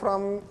to go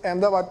from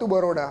Ahmedabad to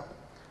Baroda.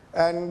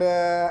 And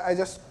I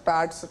just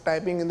start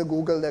typing in the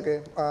Google,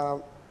 okay,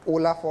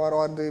 Ola for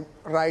or the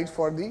ride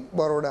for the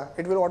Baroda.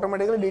 It will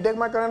automatically detect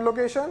my current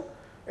location.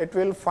 It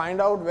will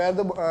find out where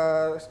the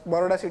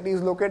Baroda city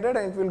is located,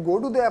 and it will go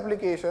to the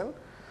application.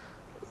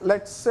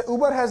 Let's say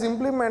Uber has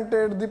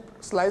implemented the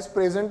slice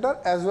presenter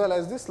as well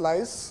as the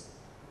slice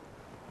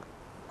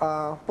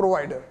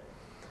provider.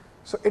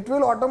 So it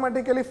will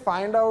automatically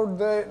find out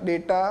the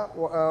data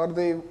or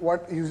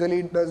what usually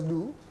it does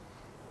do,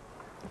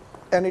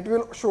 and it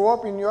will show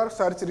up in your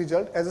search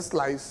result as a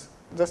slice,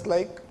 just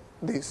like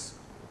this.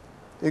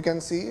 You can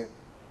see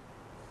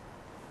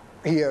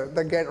here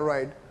the get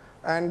ride,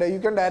 and you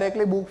can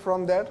directly book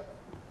from that.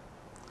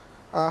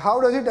 How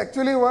does it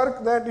actually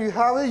work? That you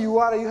have a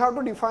URI, you have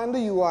to define the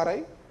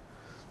URI.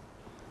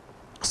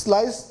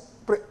 Slice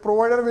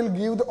provider will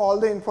give all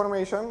the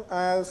information.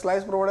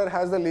 Slice provider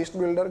has the list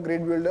builder,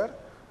 grid builder,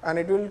 and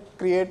it will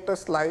create a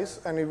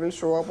slice and it will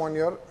show up on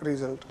your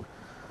result.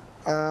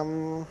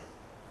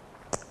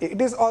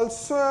 It is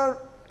also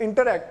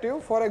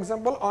interactive. For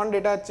example, on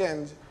data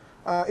change.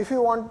 If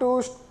you want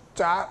to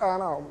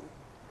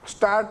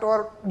start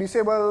or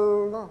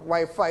disable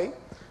Wi-Fi,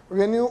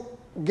 when you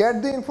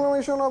get the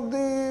information of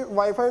the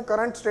Wi-Fi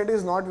current state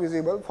is not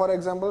visible. For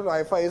example,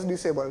 Wi-Fi is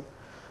disabled,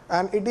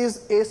 and it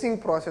is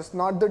async process,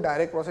 not the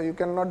direct process. You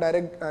cannot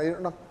direct,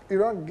 you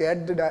don't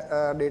get the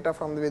data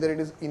from whether it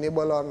is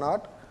enabled or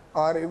not,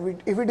 or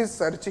if it is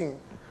searching.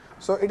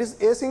 So it is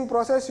async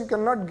process. You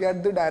cannot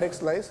get the direct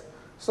slice.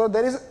 So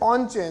there is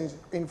on change,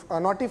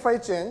 notify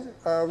change.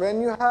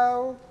 When you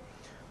have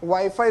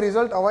Wi-Fi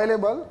result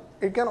available,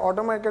 it can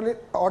automatically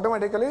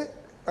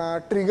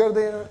trigger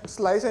the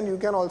slice, and you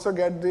can also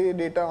get the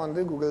data on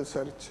the Google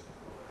search.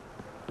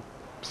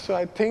 So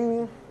I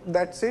think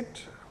that's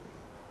it.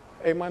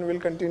 Aiman will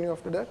continue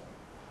after that.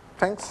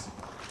 Thanks.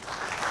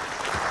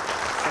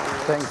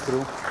 Thanks,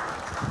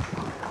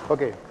 Dhruv.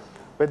 Okay,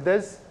 with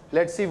this,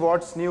 let's see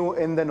what's new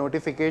in the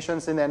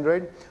notifications in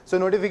Android. So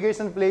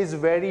notification plays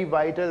very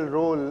vital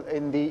role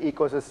in the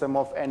ecosystem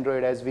of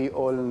Android, as we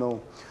all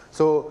know.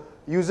 So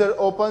user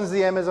opens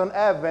the Amazon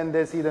app when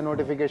they see the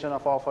notification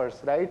of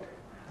offers, right?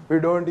 We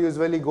don't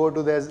usually go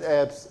to these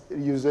apps.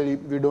 Usually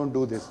we don't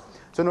do this.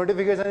 So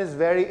notification is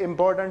very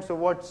important. So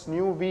what's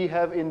new we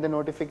have in the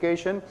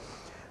notification?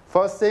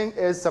 First thing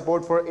is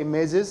support for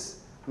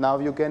images. Now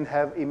you can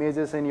have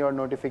images in your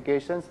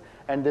notifications,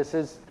 and this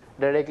is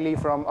directly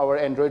from our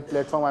Android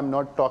platform. I'm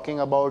not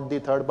talking about the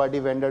third-party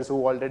vendors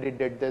who already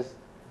did this,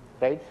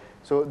 right?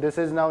 So this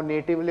is now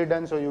natively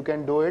done, so you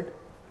can do it.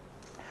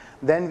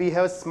 Then we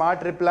have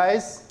smart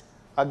replies.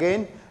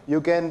 Again, you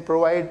can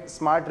provide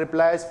smart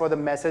replies for the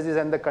messages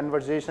and the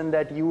conversation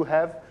that you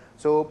have.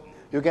 So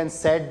you can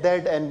set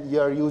that, and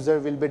your user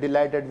will be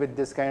delighted with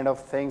this kind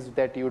of things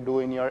that you do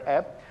in your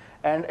app.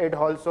 And it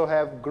also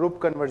have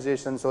group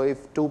conversation. So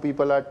if two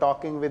people are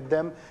talking with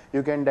them,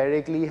 you can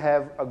directly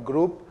have a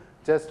group.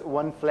 Just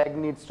one flag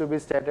needs to be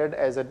stated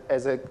as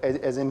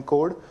in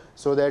code,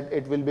 so that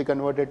it will be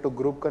converted to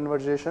group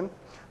conversation.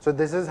 So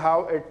this is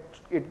how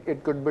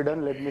it could be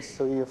done. Let me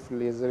see if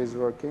laser is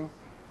working.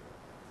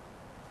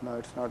 No,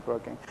 it's not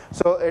working.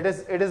 So it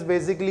is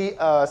basically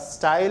a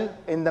style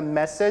in the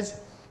message.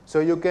 So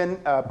you can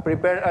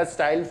prepare a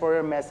style for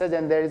your message,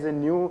 and there is a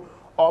new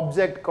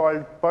object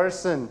called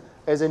person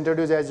is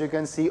introduced, as you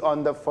can see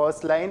on the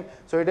first line.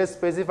 So it is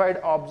specified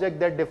object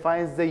that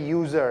defines the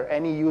user,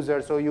 any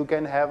user. So you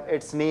can have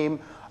its name,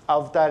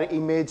 avatar,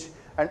 image,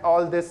 and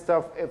all this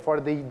stuff for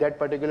that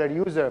particular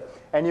user.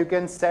 And you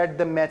can set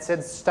the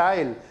message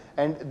style.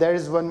 And there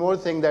is one more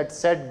thing, that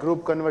set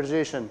group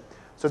conversation.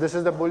 So this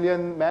is the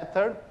Boolean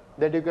method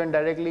that you can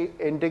directly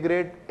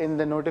integrate in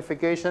the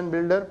notification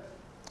builder,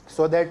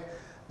 so that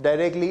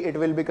directly it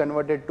will be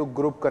converted to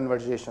group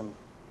conversation.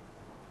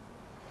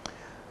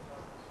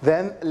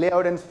 Then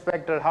layout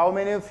inspector. How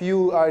many of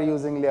you are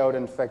using layout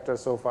inspector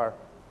so far?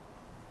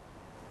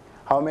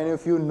 How many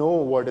of you know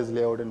what is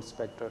layout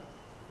inspector?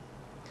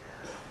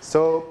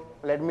 So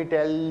let me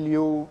tell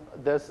you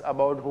this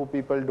about who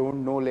people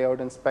don't know layout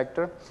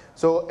inspector.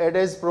 So it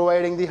is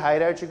providing the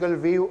hierarchical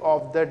view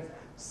of the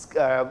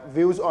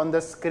views on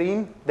the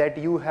screen that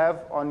you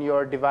have on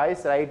your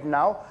device right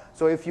now.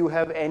 So if you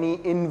have any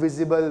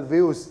invisible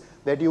views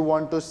that you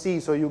want to see,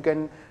 so you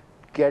can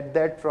get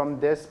that from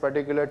this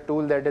particular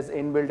tool that is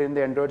inbuilt in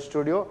the Android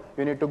Studio.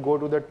 You need to go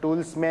to the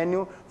tools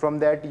menu. From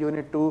that you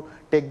need to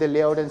take the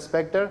layout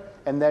inspector,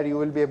 and there you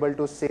will be able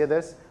to say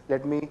this.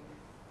 Let me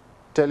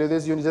tell you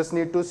this. You just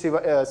need to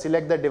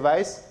select the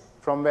device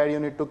from where you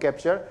need to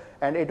capture,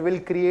 and it will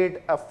create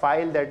a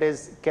file that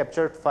is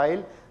captured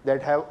file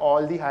that have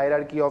all the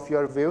hierarchy of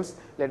your views.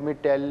 Let me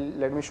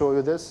show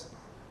you this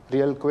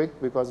real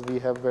quick, because we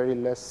have very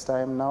less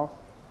time now.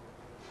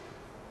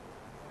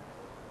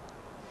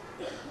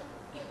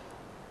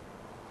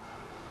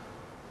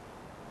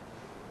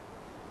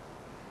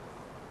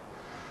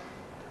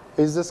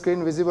 Is the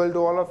screen visible to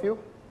all of you?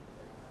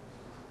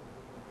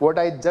 What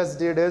I just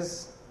did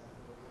is,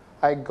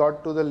 I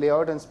got to the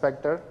layout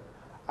inspector.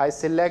 I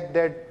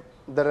selected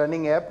the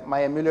running app.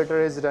 My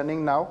emulator is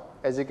running now.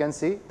 As you can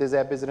see, this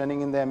app is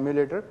running in the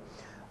emulator.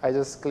 I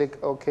just click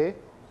OK.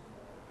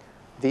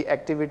 The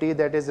activity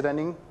that is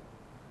running,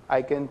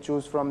 I can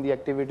choose from the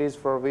activities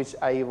for which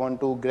I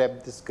want to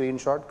grab the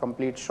screenshot,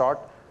 complete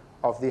shot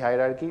of the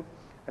hierarchy.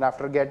 And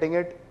after getting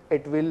it,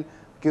 it will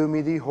give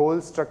me the whole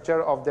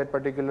structure of that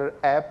particular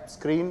app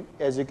screen.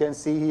 As you can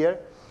see here,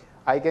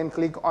 I can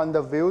click on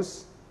the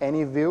views,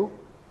 any view.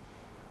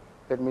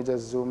 Let me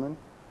just zoom in.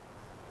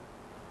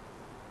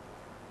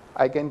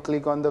 I can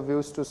click on the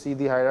views to see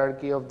the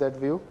hierarchy of that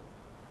view.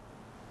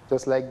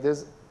 Just like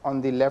this,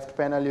 on the left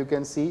panel you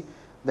can see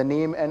the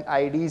name and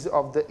IDs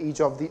of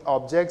each of the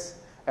objects,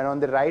 and on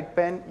the right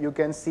pane you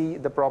can see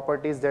the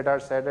properties that are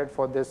set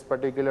for this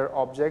particular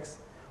objects.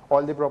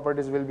 All the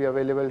properties will be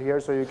available here,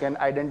 so you can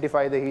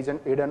identify the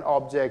hidden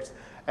objects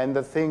and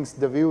the things,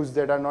 the views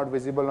that are not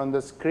visible on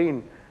the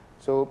screen.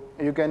 So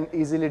you can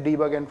easily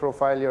debug and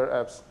profile your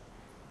apps.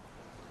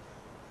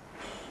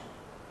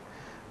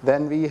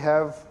 Then we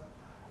have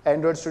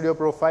Android Studio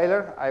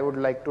Profiler. I would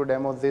like to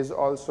demo this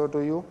also to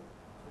you.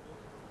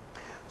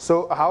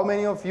 So how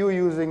many of you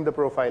using the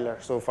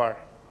profiler so far?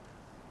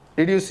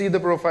 Did you see the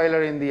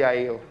profiler in the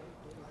IO?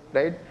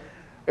 Right?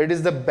 It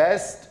is the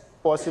best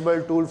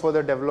possible tool for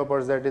the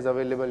developers that is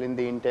available in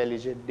the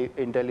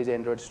IntelliJ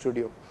Android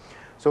Studio.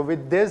 So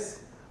with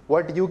this,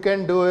 what you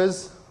can do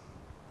is,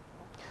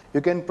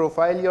 you can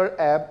profile your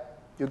app,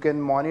 you can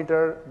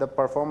monitor the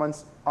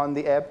performance on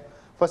the app.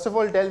 First of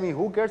all, tell me,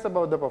 who cares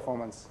about the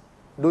performance?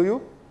 Do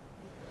you?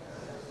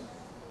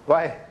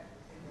 Why?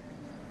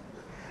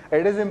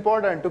 It is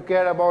important to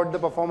care about the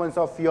performance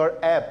of your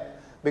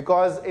app,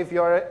 because if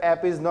your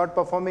app is not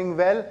performing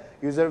well,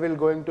 user will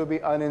going to be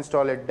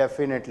uninstall it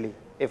definitely.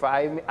 If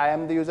I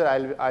am the user,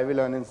 I will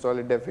uninstall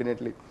it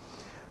definitely.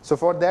 So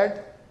for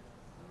that,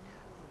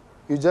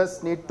 you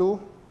just need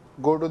to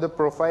go to the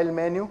profile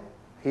menu.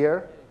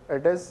 Here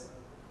it is.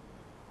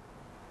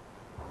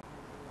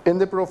 In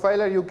the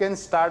profiler, you can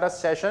start a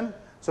session.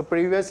 So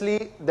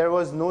previously, there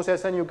was no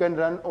session. You can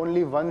run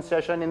only one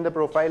session in the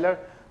profiler.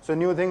 So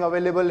new thing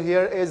available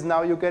here is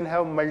now you can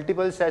have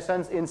multiple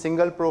sessions in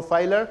single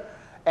profiler,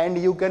 and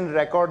you can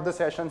record the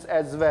sessions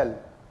as well.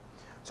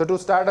 So to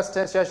start a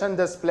session,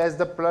 just press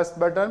the plus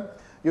button.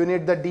 You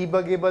need the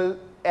debuggable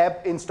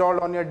app installed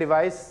on your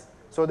device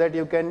so that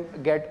you can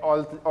get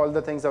all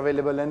the things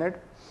available in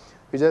it.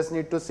 You just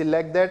need to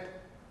select that,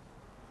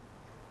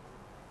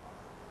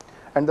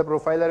 and the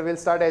profiler will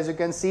start. As you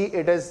can see,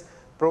 it is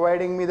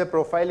providing me the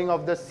profiling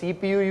of the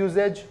CPU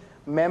usage,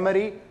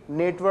 memory,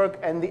 network,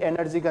 and the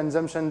energy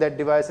consumption that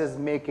device is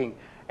making.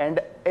 And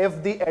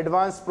if the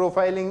advanced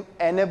profiling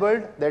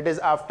enabled, that is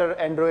after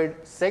Android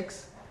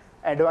 6,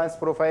 advanced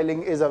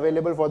profiling is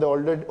available. For the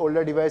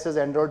older devices,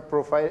 Android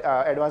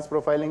advanced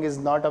profiling is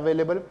not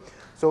available.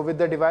 So with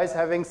the device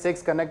having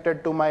 6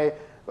 connected to my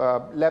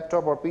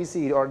laptop or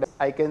PC, or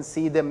I can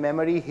see the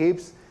memory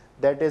heaps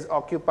that is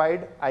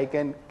occupied. I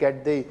can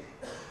get the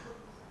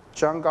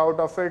chunk out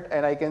of it,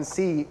 and I can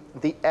see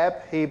the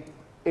app heap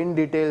in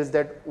details,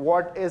 that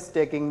what is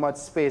taking much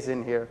space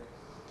in here.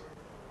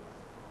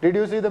 Did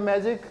you see the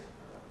magic?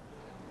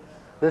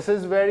 This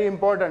is very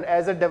important.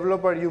 As a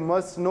developer, you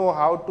must know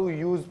how to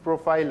use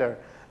profiler.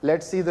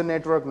 Let's see the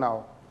network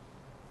now.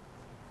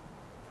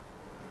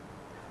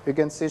 You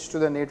can switch to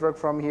the network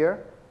from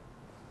here.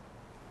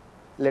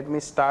 Let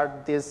me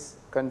start this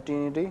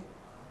continuity.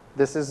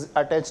 This is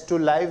attached to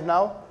live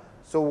now.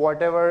 So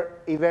whatever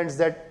events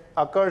that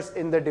occurs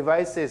in the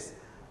devices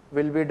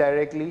will be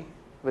directly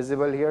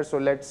visible here. So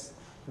let's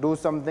do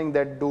something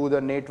that do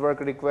the network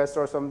request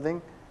or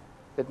something.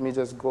 Let me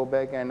just go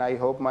back, and I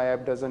hope my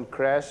app doesn't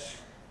crash.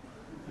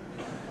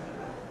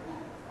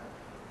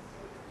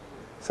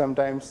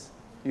 Sometimes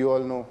you all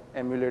know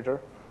emulator.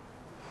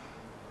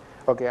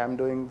 Okay, I'm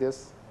doing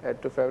this,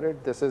 add to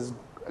favorite. This is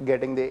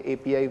getting the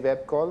API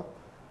web call,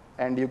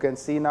 and you can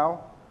see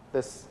now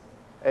this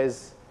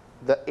is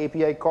the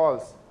API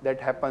calls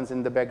that happens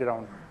in the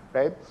background,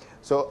 right?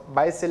 So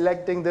by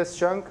selecting this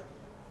chunk,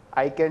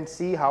 I can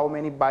see how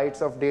many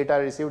bytes of data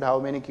received, how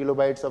many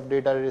kilobytes of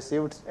data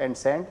received and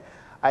sent.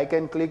 I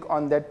can click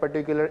on that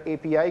particular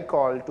API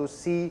call to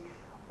see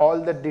all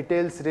the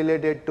details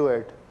related to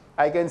it.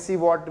 I can see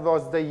what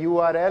was the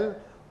URL,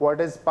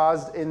 what is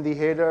passed in the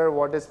header,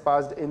 what is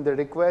passed in the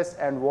request,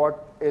 and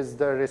what is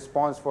the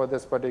response for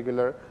this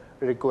particular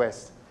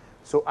request.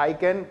 So I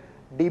can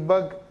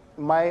debug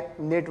my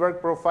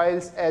network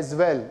profiles as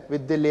well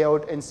with the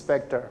layout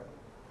inspector.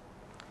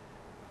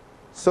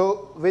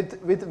 So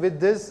with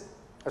this,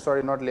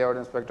 sorry, not layout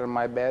inspector,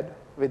 my bad,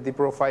 with the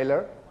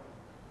profiler.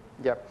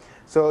 Yeah.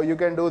 So you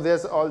can do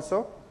this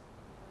also.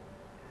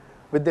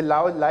 With the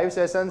live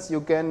sessions,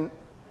 you can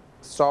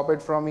stop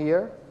it from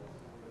here.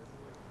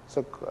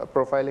 So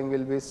profiling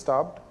will be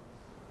stopped.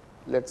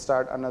 Let's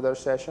start another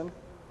session.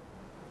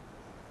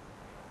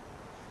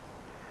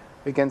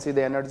 We can see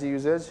the energy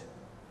usage.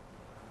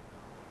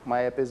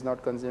 My app is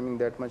not consuming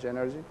that much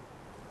energy.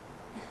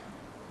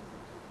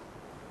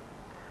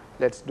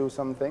 Let's do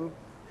something.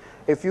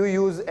 If you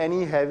use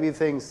any heavy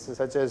things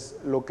such as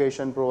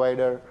location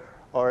provider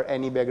or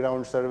any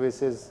background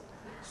services,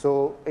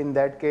 so in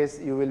that case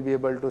you will be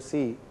able to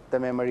see the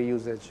memory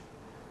usage.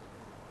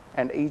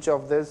 And each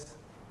of these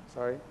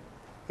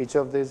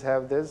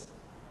have this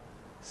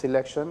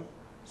selection.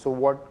 So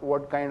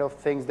what kind of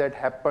things that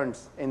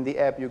happens in the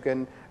app you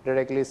can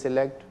directly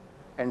select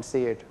and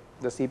see it.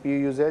 The CPU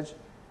usage,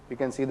 you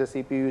can see the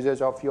CPU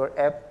usage of your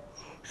app.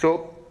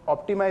 So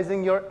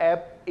optimizing your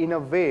app in a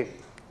way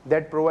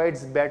that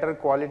provides better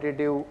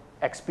qualitative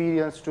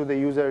experience to the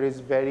user is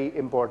very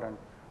important.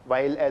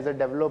 While as a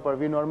developer,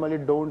 we normally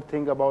don't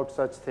think about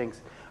such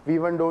things. We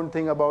even don't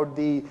think about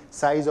the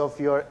size of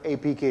your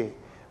APK.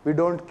 We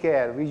don't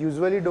care. We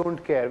usually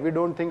don't care. We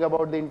don't think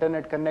about the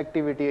internet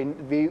connectivity.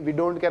 And we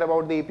don't care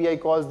about the API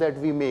calls that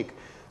we make.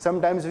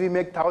 Sometimes we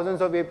make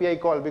thousands of API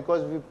calls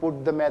because we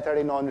put the method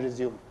in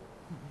onResume.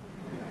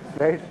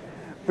 Right?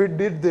 We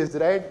did this,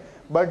 right?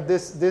 But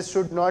this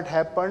should not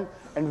happen.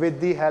 And with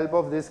the help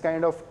of this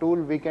kind of tool,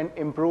 we can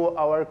improve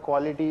our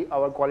quality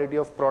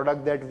of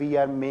product that we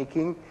are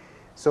making.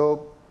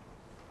 So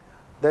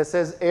this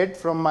is it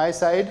from my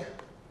side.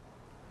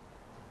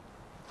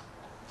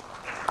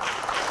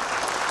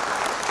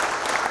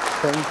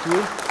 Thank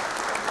you.